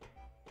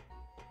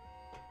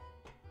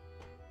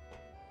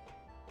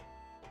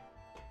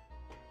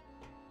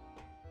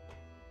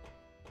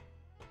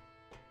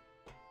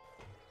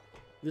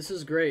 This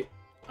is great.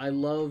 I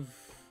love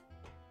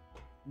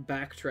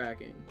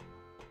backtracking.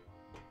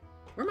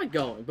 Where am I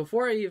going?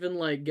 Before I even,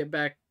 like, get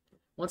back...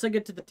 Once I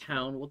get to the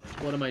town,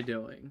 what am I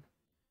doing?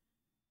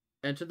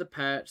 Enter the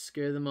patch,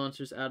 scare the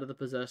monsters out of the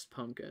possessed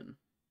pumpkin.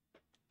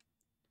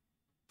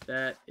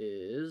 That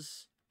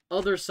is...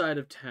 Other side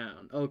of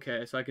town.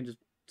 Okay, so I can just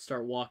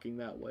start walking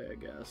that way, I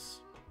guess.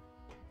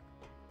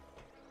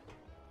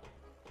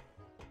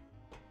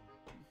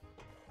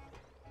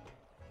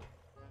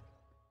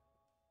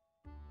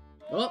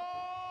 Oh!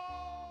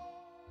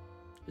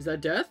 Is that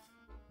death?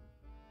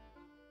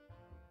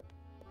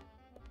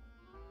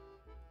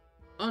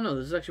 Oh no,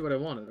 this is actually what I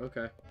wanted.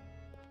 Okay.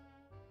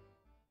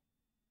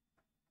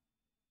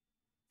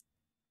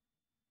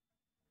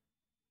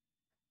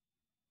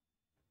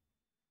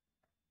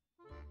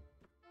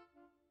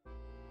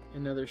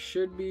 And now there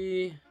should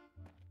be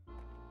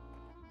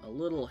a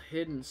little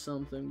hidden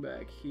something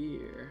back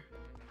here.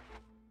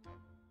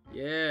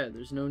 Yeah,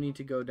 there's no need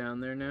to go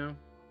down there now.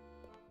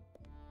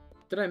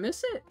 Did I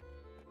miss it?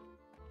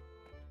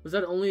 Was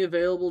that only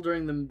available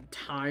during the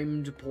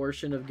timed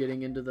portion of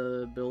getting into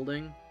the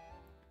building?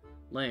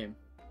 Lame.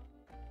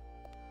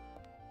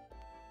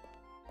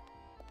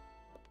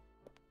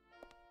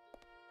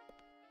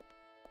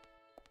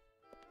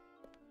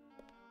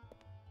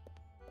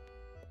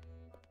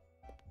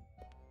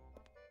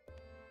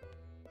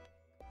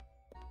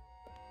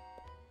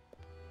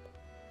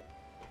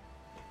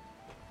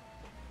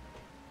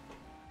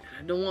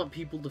 I don't want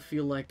people to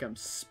feel like I'm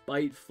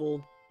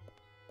spiteful.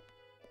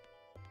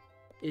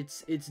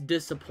 It's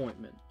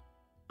disappointment.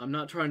 I'm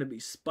not trying to be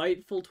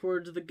spiteful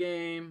towards the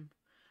game.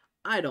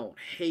 I don't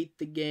hate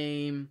the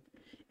game.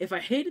 If I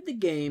hated the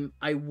game,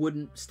 I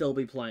wouldn't still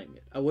be playing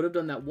it. I would have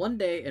done that one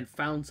day and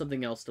found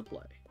something else to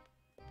play.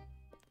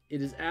 It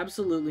is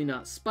absolutely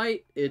not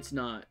spite. It's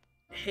not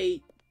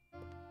hate.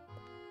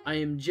 I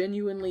am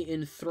genuinely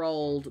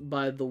enthralled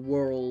by the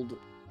world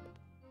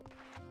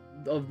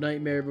of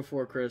Nightmare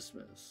Before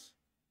Christmas.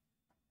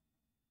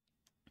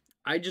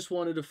 I just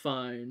wanted to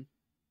find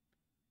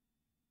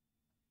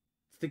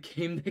the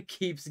game that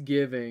keeps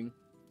giving.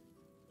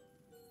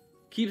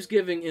 Keeps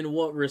giving in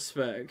what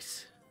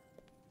respect?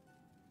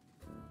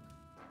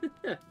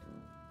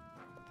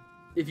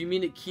 If you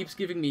mean it keeps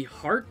giving me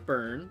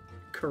heartburn,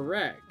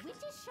 correct.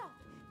 Witch's Shop,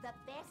 the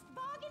best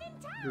bargain in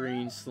town.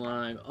 Green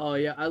slime. Oh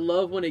yeah, I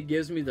love when it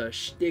gives me the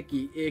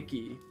sticky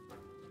icky.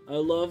 I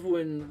love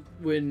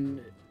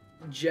when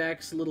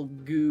Jack's little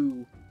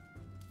goo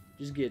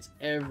just gets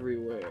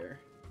everywhere.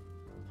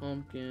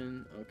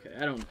 Pumpkin. Okay,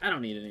 I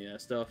don't need any of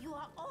that stuff. You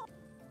are all...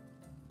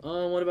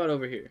 What about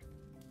over here?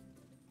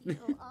 You'll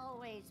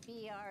always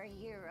be our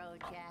hero,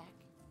 Jack.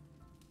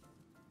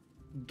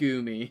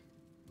 Goomy.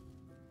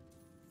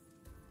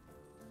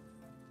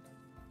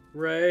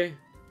 Ray.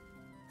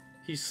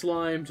 He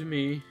slimed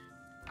me.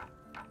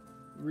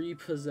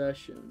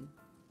 Repossession.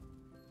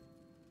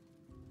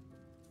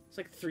 It's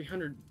like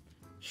 300.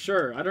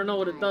 Sure, I don't know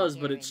what it does,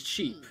 but it's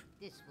cheap.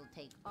 This will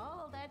take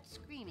all that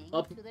screaming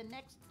to the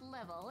next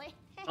level.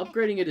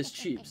 Upgrading it is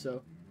cheap,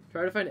 so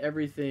try to find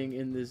everything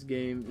in this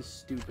game is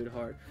stupid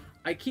hard.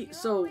 You're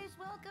always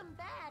welcome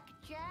back,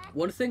 Jack.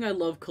 One thing I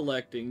love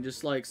collecting,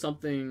 just like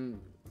something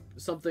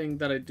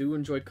that I do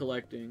enjoy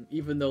collecting,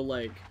 even though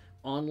like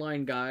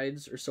online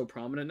guides are so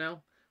prominent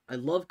now, I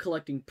love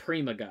collecting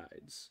Prima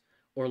guides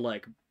or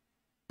like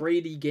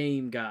Brady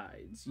game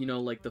guides, you know,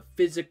 like the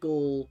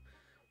physical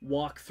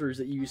walkthroughs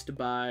that you used to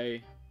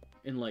buy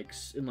in like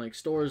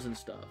stores and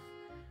stuff,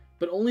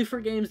 but only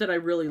for games that I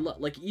really love.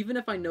 Like, even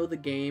if I know the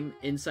game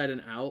inside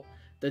and out,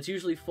 that's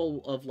usually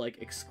full of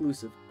like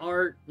exclusive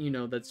art, you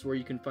know, that's where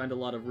you can find a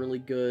lot of really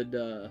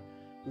good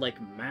like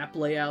map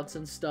layouts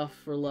and stuff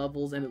for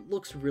levels, and it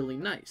looks really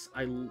nice.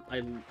 I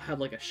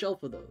have like a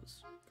shelf of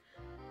those.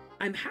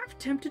 I'm half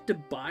tempted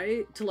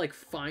to like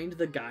find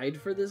the guide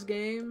for this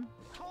game.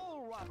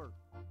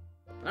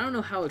 I don't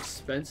know how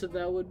expensive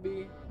that would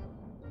be.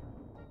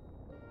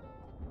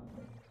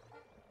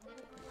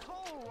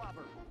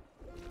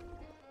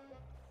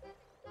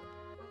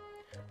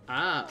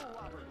 I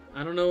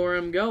don't know where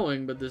I'm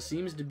going, but this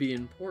seems to be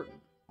important.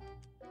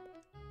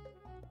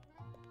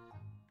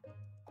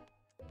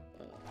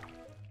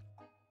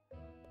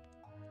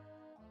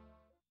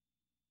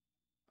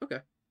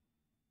 Okay.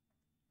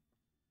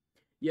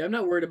 Yeah, I'm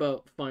not worried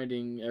about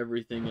finding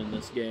everything in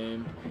this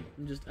game.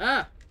 I'm just...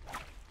 Ah!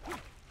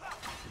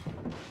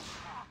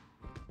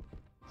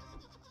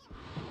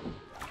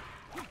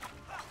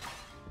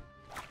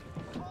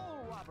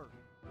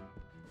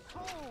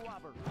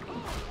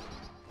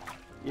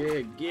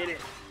 Yeah, get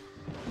it!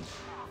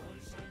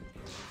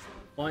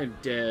 Oh, I'm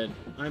dead.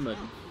 I'm a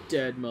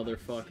dead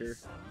motherfucker.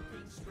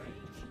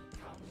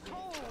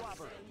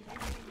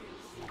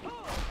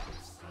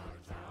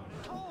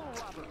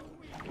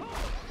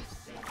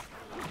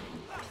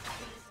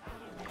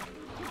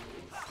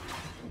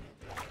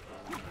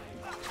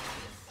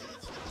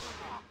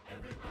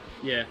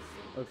 Yeah,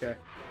 okay.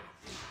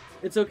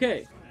 It's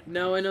okay.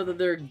 Now I know that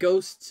there are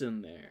ghosts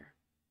in there.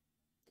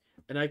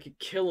 And I could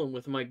kill them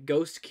with my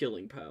ghost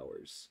killing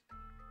powers.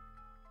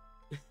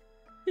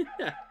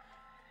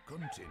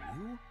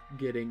 Continue.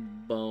 Getting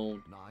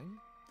boned. 9.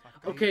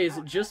 Okay, is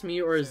it just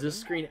me, or is this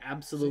screen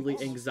absolutely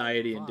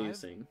anxiety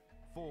inducing?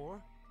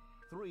 4,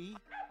 3.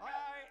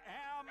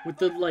 With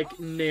the, like,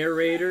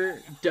 narrator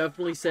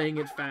definitely saying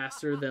it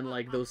faster than,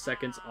 like, those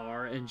seconds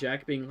are, and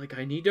Jack being like,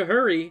 I need to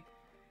hurry.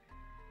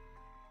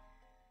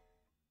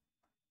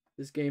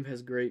 This game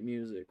has great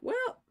music. Well,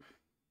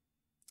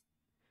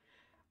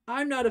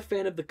 I'm not a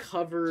fan of the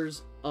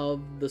covers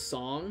of the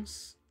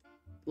songs.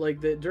 Like,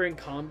 during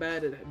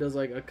combat, it does,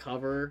 like, a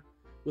cover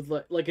with,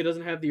 like, it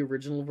doesn't have the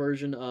original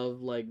version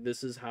of, like,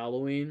 This Is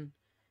Halloween.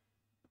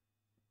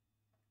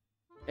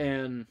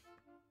 And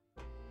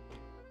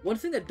one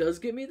thing that does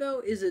get me, though,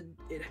 is it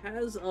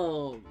has,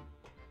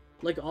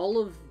 like,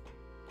 all of,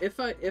 if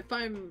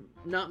I'm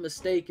not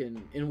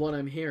mistaken in what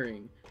I'm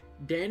hearing,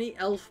 Danny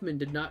Elfman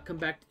did not come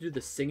back to do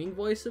the singing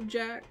voice of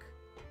Jack.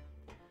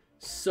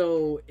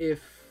 So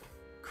if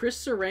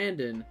Chris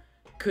Sarandon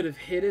could have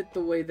hit it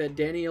the way that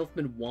Danny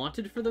Elfman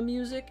wanted for the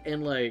music,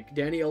 and like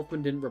Danny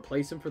Elfman didn't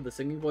replace him for the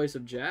singing voice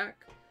of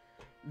Jack,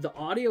 the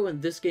audio in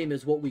this game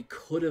is what we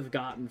could have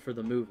gotten for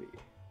the movie,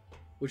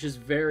 which is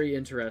very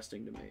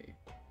interesting to me.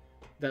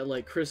 That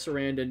like Chris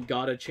Sarandon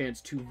got a chance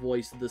to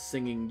voice the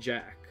singing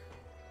Jack.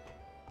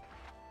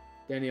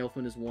 Danny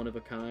Elfman is one of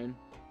a kind.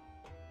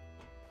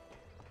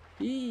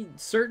 He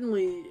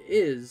certainly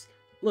is.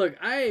 Look,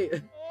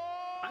 I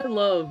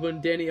love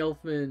when Danny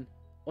Elfman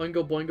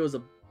Oingo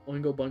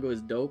Boingo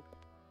is dope.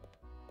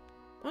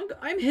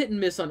 I'm hit and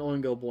miss on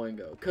Oingo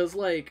Boingo, cause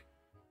like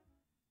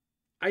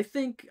I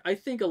think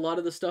a lot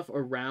of the stuff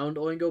around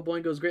Oingo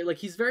Boingo is great. Like,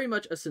 he's very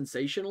much a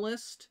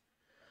sensationalist.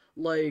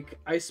 Like,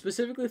 I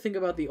specifically think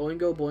about the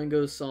Oingo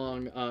Boingo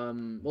song,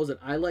 what was it,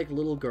 I Like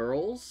Little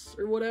Girls,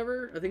 or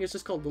whatever? I think it's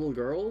just called Little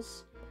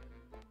Girls.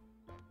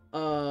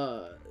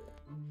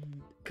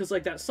 Because,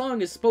 like, that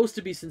song is supposed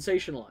to be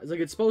sensationalized. Like,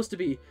 it's supposed to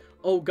be,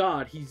 oh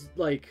god, he's,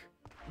 like,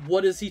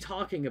 what is he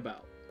talking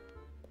about?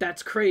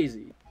 That's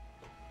crazy.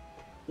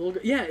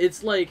 Yeah,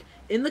 it's, like,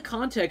 in the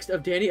context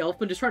of Danny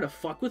Elfman just trying to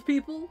fuck with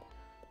people,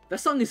 that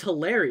song is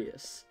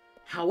hilarious.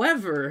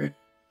 However,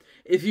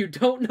 if you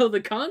don't know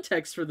the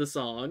context for the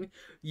song,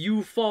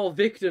 you fall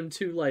victim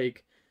to,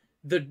 like,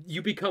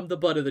 you become the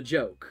butt of the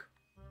joke.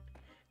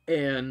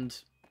 And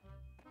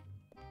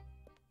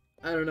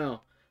I don't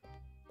know.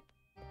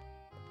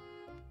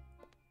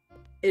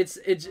 It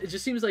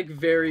just seems like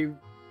very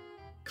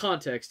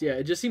context, yeah.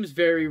 It just seems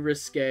very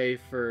risque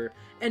for,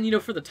 and you know,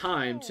 for the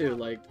time too.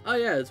 Like, oh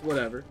yeah, it's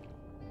whatever.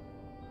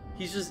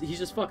 He's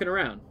just fucking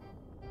around.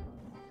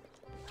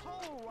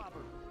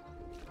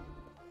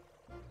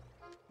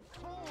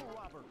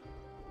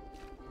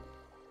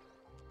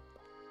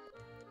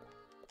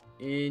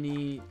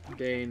 Any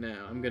day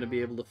now, I'm gonna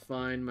be able to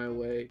find my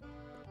way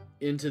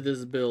into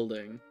this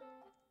building.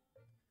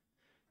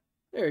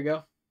 There you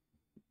go.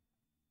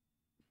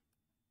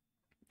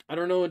 I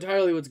don't know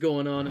entirely what's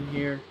going on in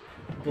here,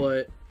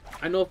 but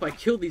I know if I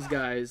kill these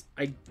guys,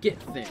 I get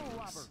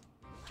things.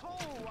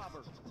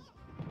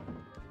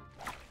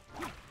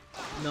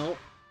 No.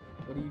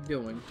 What are you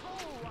doing?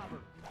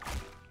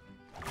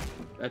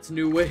 That's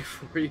new wave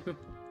for you.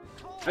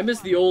 I miss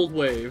the old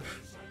wave.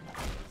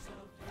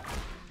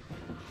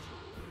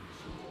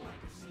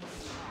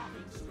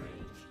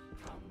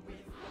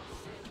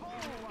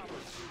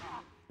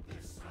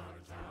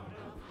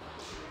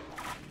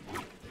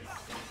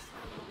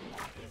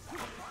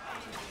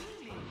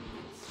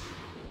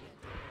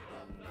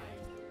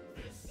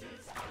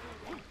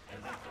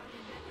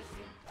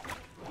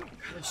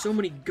 There's so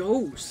many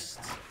ghosts.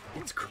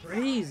 It's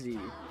crazy.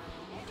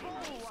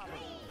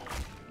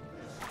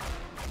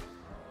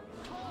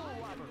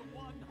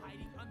 One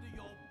hiding under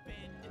your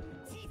bed,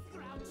 teeth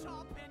ground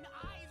sharp and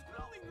eyes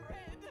glowing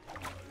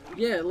red.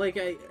 Yeah, like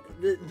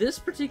this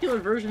particular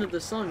version of the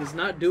song is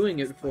not doing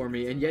it for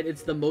me, and yet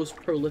it's the most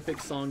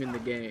prolific song in the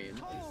game.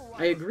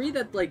 I agree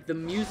that like the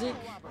music,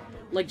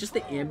 like just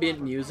the ambient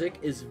music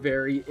is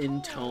very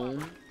in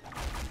tone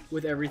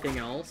with everything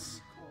else,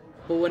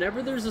 but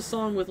whenever there's a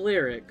song with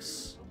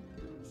lyrics,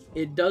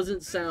 it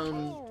doesn't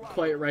sound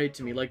quite right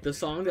to me. Like the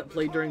song that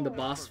played during the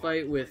boss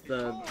fight with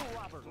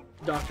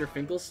Dr.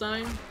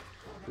 Finkelstein,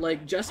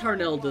 like Jess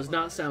Harnell does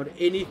not sound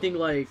anything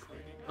like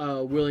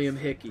William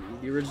Hickey,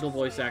 the original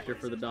voice actor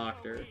for the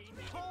Doctor.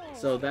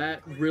 So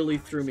that really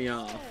threw me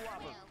off.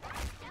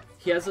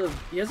 He has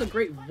a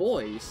great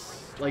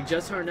voice. Like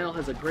Jess Harnell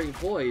has a great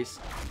voice,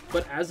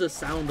 but as a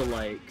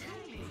sound-alike,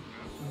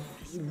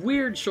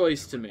 weird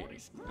choice to me.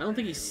 I don't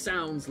think he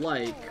sounds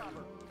like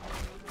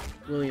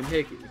William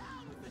Hickey.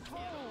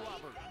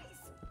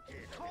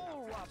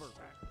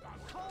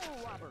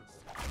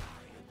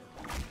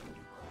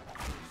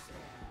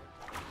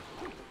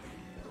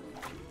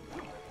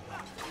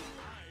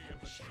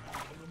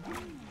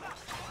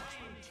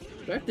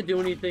 Do I have to do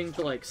anything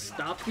to like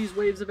stop these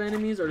waves of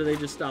enemies, or do they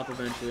just stop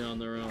eventually on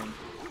their own?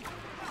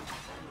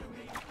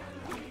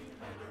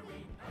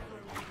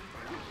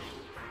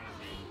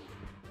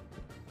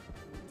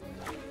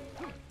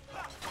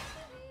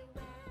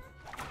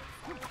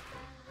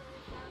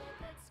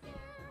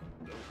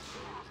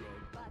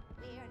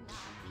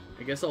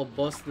 I guess I'll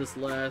bust this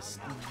last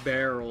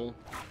barrel.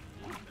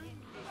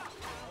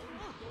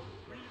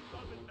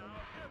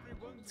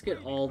 Let's get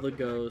all the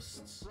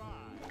ghosts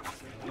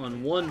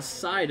on one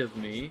side of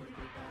me.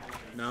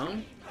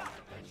 No?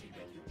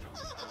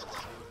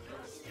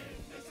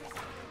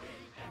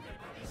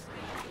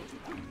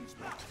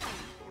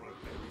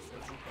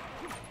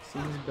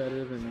 Seems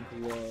better than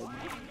Glub.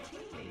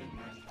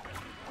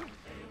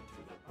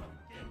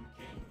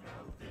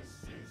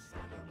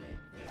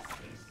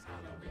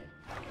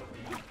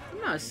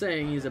 I'm not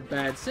saying he's a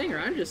bad singer,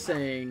 I'm just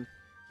saying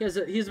he has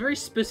a very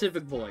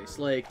specific voice.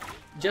 Like,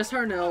 Jess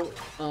Harnell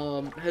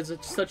has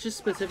such a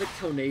specific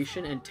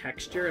tonation and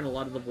texture in a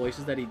lot of the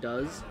voices that he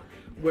does,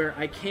 where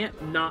I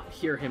can't not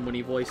hear him when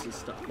he voices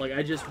stuff. Like,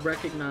 I just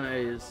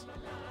recognize,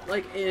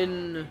 like,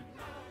 in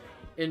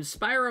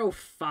Spyro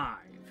 5,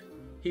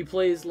 he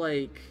plays,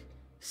 like,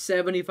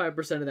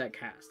 75% of that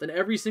cast, and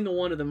every single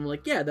one of them, I'm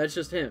like, yeah, that's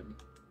just him.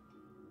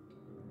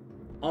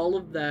 All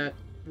of that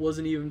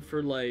wasn't even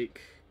for, like...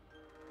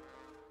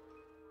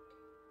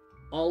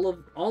 All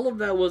of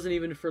that wasn't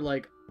even for,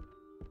 like,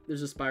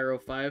 there's a Spyro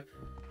 5.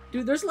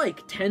 Dude, there's,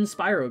 like, 10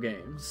 Spyro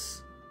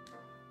games.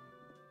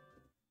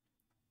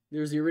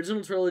 There's the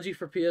original trilogy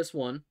for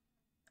PS1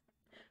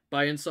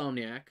 by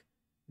Insomniac.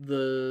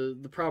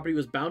 The property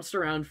was bounced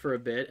around for a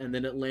bit, and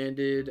then it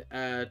landed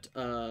at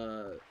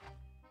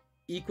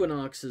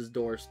Equinox's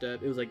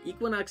doorstep. It was, like,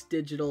 Equinox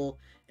Digital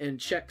and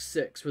Check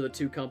 6 were the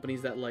two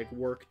companies that, like,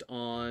 worked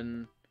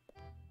on...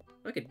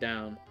 How do I get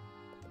down?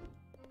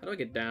 How do I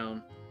get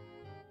down?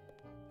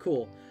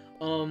 Cool.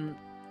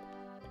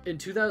 In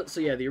 2000,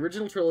 so yeah, the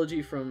original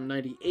trilogy from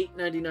 98,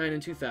 99,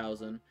 and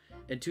 2000.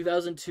 In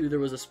 2002, there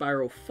was a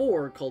Spyro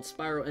 4 called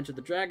Spyro Enter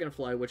the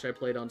Dragonfly, which I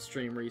played on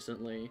stream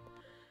recently.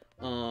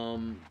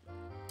 And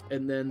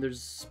then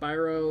there's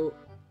Spyro...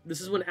 This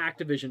is when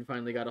Activision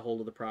finally got a hold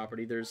of the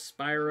property. There's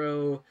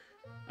Spyro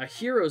A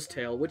Hero's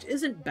Tale, which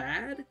isn't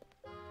bad.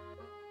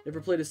 Never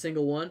played a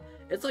single one.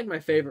 It's like my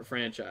favorite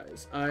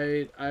franchise.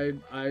 I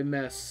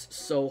mess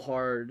so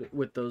hard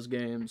with those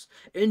games.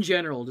 In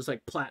general, just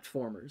like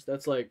platformers.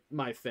 That's like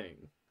my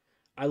thing.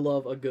 I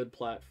love a good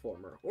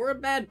platformer. Or a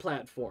bad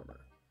platformer.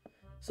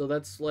 So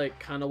that's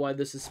like kind of why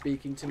this is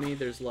speaking to me.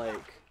 There's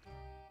like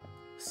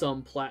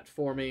some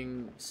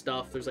platforming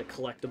stuff. There's like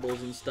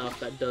collectibles and stuff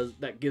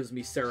that gives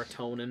me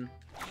serotonin.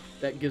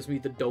 That gives me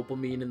the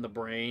dopamine in the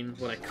brain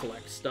when I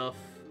collect stuff.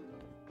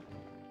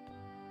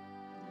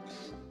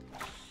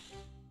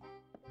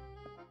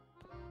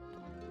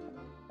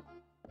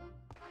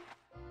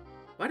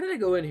 Why did I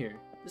go in here?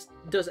 This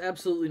does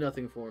absolutely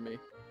nothing for me.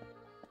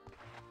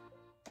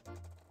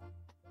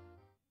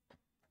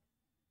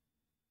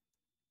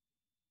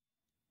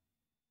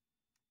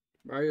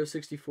 Mario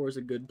 64 is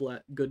a good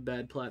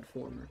bad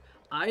platformer.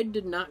 I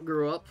did not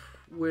grow up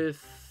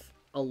with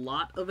a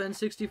lot of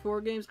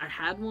N64 games. I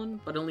had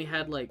one, but only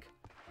had like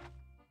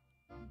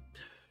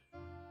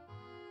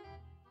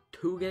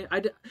 2 games.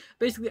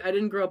 Basically, I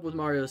didn't grow up with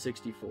Mario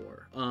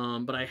 64.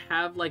 But I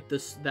have like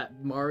that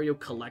Mario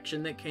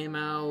collection that came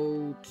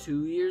out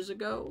 2 years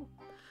ago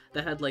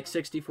that had like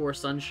 64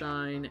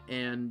 Sunshine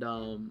and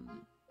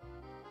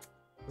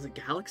was it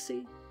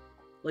Galaxy?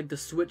 Like the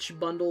Switch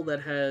bundle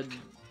that had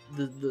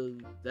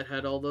that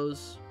had all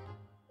those.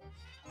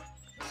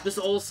 This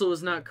also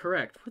is not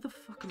correct. Where the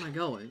fuck am I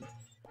going?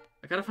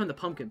 I gotta find the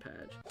pumpkin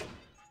patch.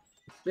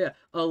 But yeah,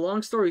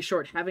 long story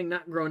short, having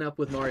not grown up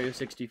with Mario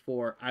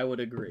 64, I would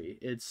agree.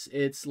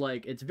 It's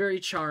like, it's very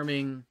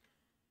charming,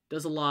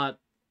 does a lot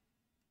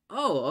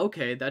Oh,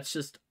 okay. That's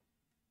just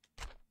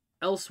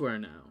elsewhere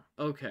now.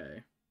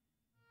 Okay.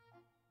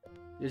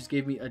 It just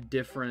gave me a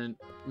different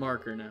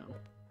marker now.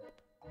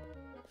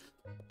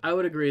 I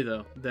would agree,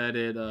 though, that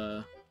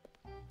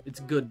it's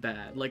good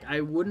bad. Like,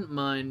 I wouldn't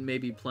mind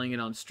maybe playing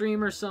it on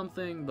stream or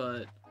something,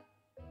 but...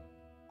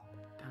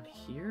 Down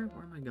here?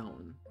 Where am I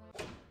going?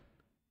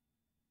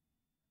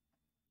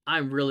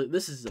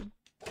 This is a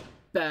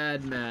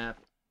bad map.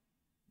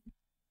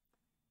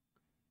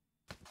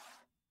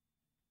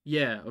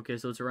 Yeah, okay,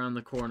 so it's around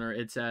the corner.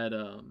 It's at,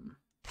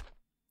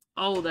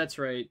 oh, that's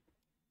right.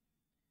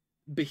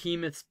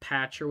 Behemoth's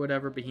Patch or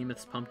whatever.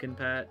 Behemoth's Pumpkin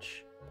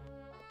Patch.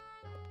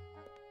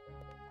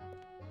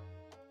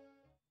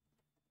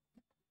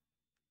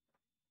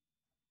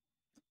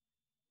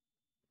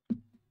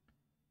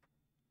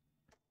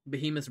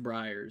 Behemoth's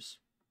Briars.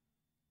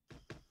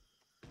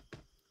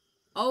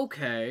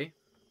 Okay.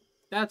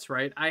 That's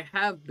right. I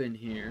have been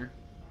here.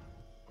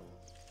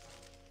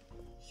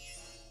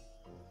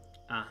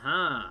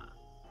 Aha.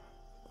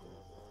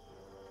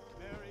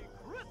 Merry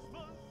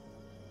Christmas!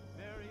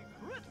 Merry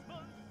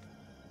Christmas!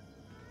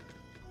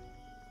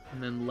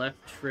 And then left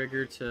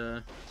trigger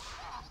to...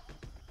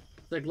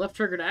 It's like left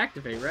trigger to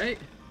activate, right?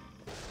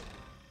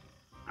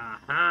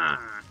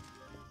 Aha.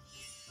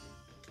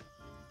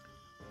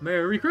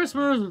 Merry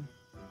Christmas! Merry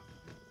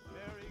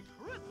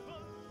Christmas!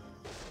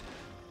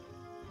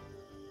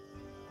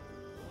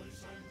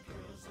 Boys and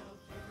girls of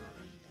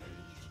every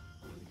age,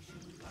 wouldn't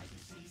you like to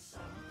see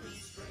something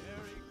strange?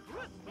 Merry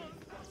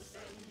Christmas!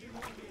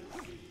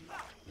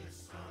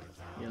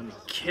 Yeah, let me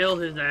kill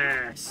his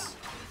ass.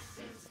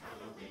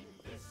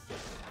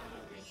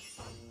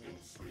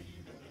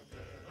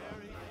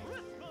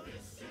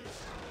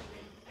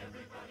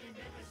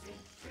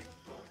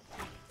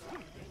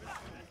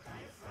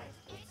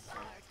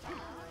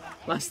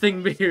 Last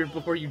thing here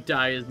before you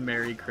die is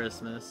Merry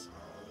Christmas.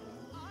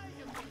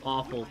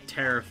 Awful,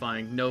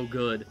 terrifying, no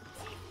good.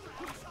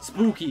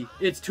 Spooky.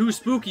 It's too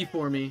spooky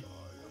for me.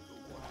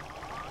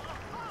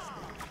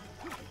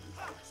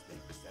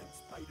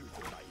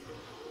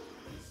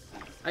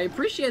 I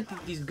appreciate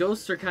that these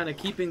ghosts are kind of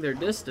keeping their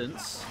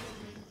distance.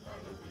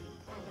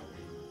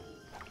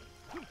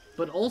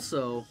 But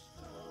also,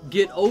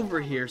 get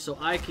over here so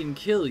I can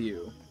kill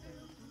you.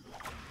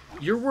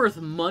 You're worth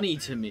money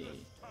to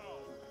me.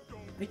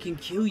 I can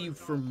kill you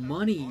for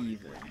money,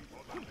 even.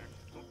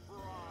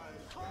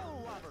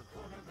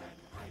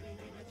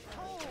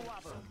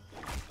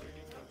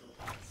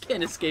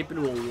 Can't escape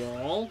into a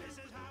wall.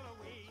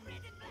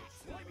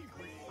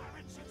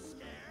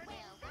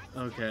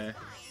 Okay.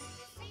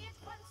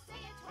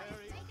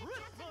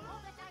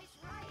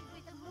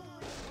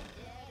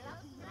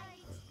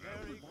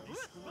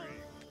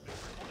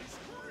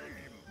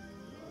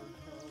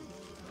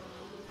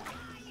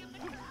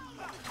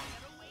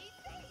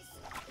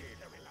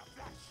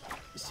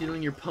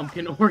 Stealing your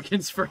pumpkin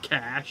organs for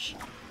cash.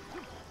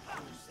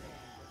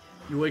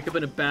 You wake up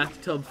in a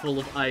bathtub full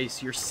of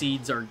ice, your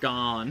seeds are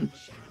gone.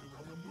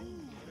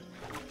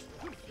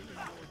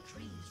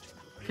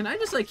 Can I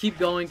just, like, keep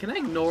going? Can I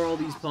ignore all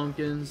these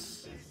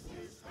pumpkins?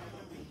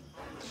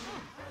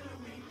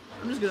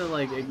 I'm just gonna,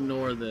 like,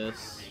 ignore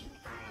this.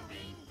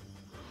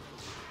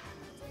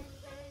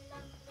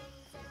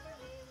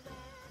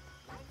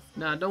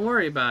 Nah, don't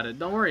worry about it.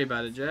 Don't worry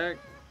about it, Jack.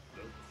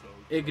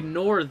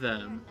 Ignore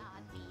them.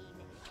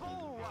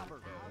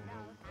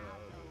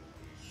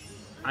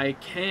 I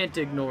can't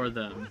ignore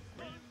them.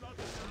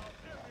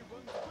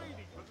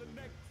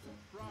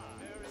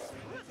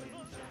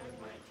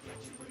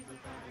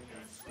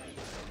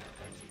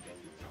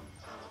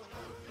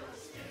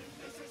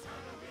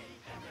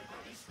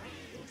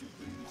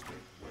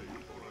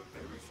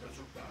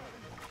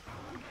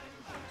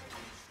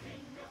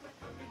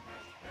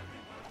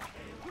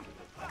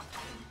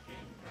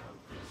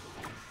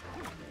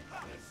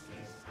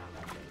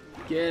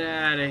 Get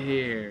out of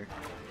here.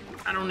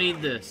 I don't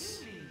need this.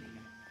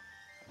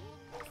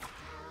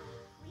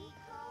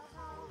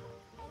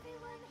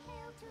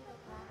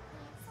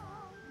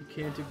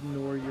 You can't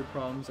ignore your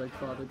problems like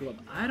Father Glub.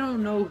 I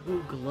don't know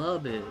who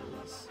Glub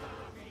is.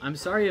 I'm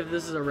sorry if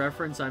this is a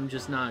reference I'm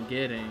just not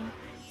getting.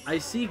 I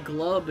see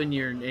Glub in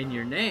your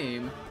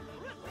name.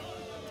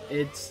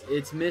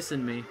 It's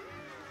missing me.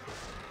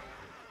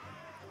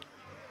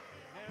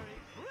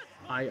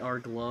 IR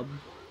Glub.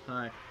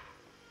 Hi.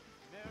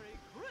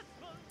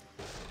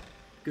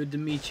 Good to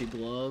meet you,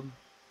 Glub.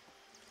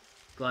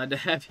 Glad to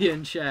have you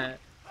in chat.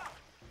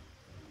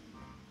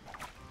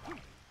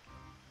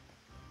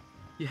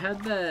 You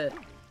had that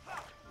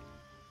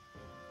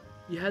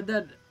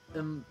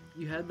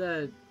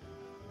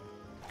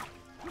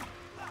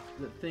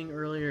thing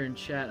earlier in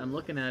chat. I'm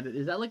looking at it.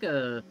 Is that like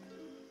a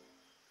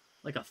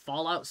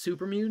Fallout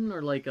super mutant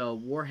or like a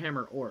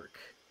Warhammer orc?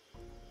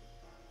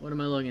 What am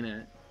I looking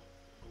at?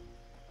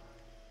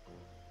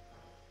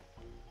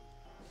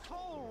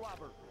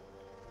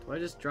 Do I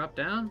just drop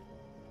down?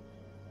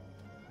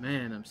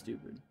 Man, I'm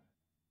stupid.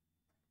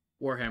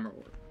 Warhammer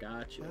orc.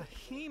 Gotcha.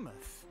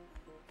 Behemoth.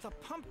 The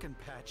pumpkin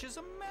patch is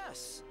a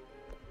mess.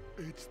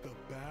 It's the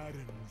bad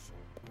uns.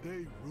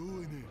 They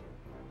ruin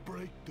it.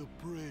 Break the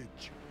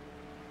bridge.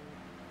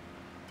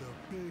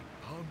 The big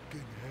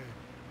pumpkin head.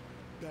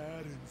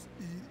 Battens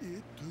eat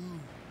it too.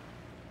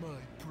 My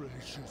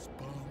precious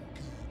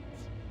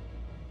pumpkins.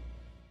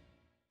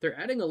 They're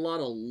adding a lot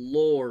of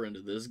lore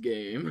into this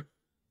game.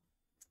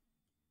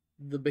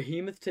 The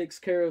behemoth takes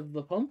care of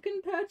the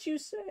pumpkin patch, you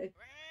say?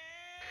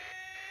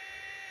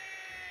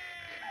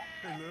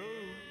 Hello?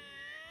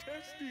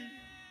 Testing.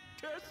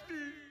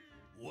 Testing.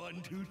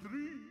 1, 2, 3.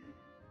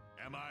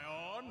 Am I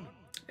on?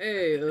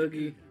 Hey,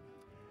 Oogie.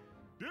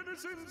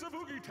 Denizens of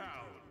Oogie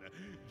Town,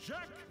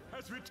 Jack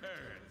has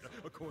returned,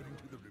 according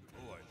to the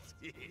reports.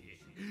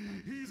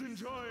 He's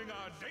enjoying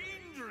our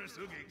dangerous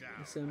Oogie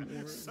Town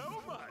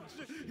so much,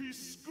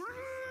 he's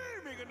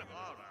screaming in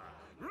horror.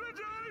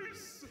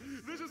 Rejoice!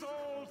 This is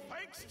all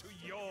thanks to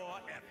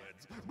your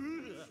efforts.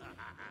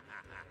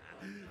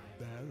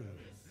 Baron,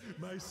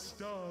 my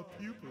star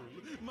pupil,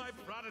 my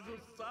prodigal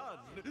son,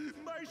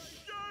 my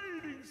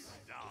shining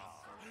star.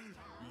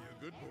 Be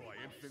a good boy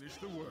and finish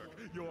the work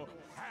your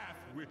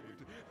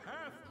half-witted,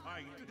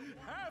 half-pint,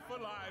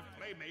 half-alive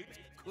playmate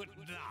could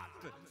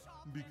not.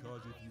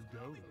 Because if you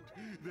don't,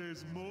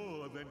 there's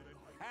more than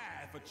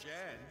half a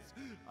chance.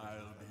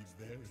 I'll be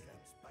very,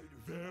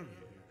 very,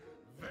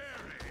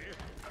 very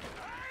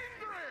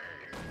angry!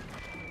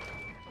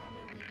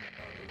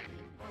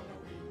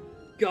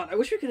 God, I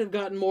wish we could have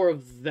gotten more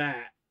of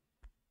that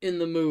in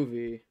the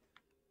movie.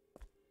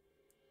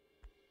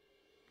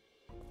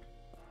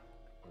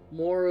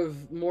 More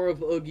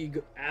of Oogie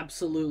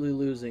absolutely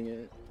losing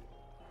it.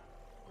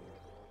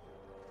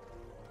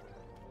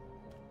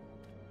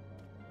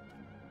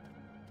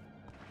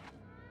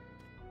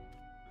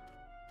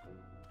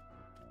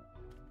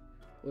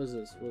 What is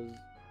this?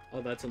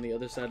 Oh, that's on the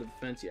other side of the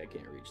fence? Yeah, I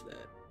can't reach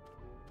that.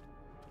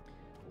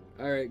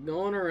 Alright,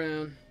 going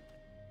around.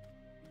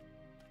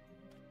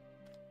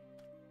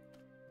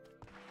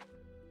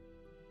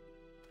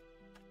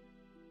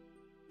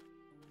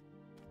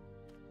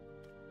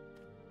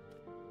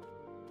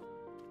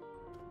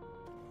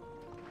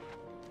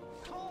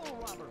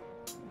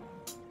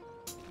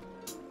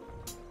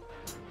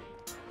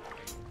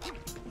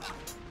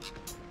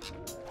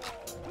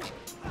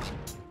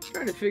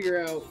 Trying to figure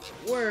out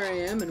where I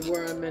am and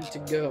where I'm meant to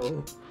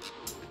go.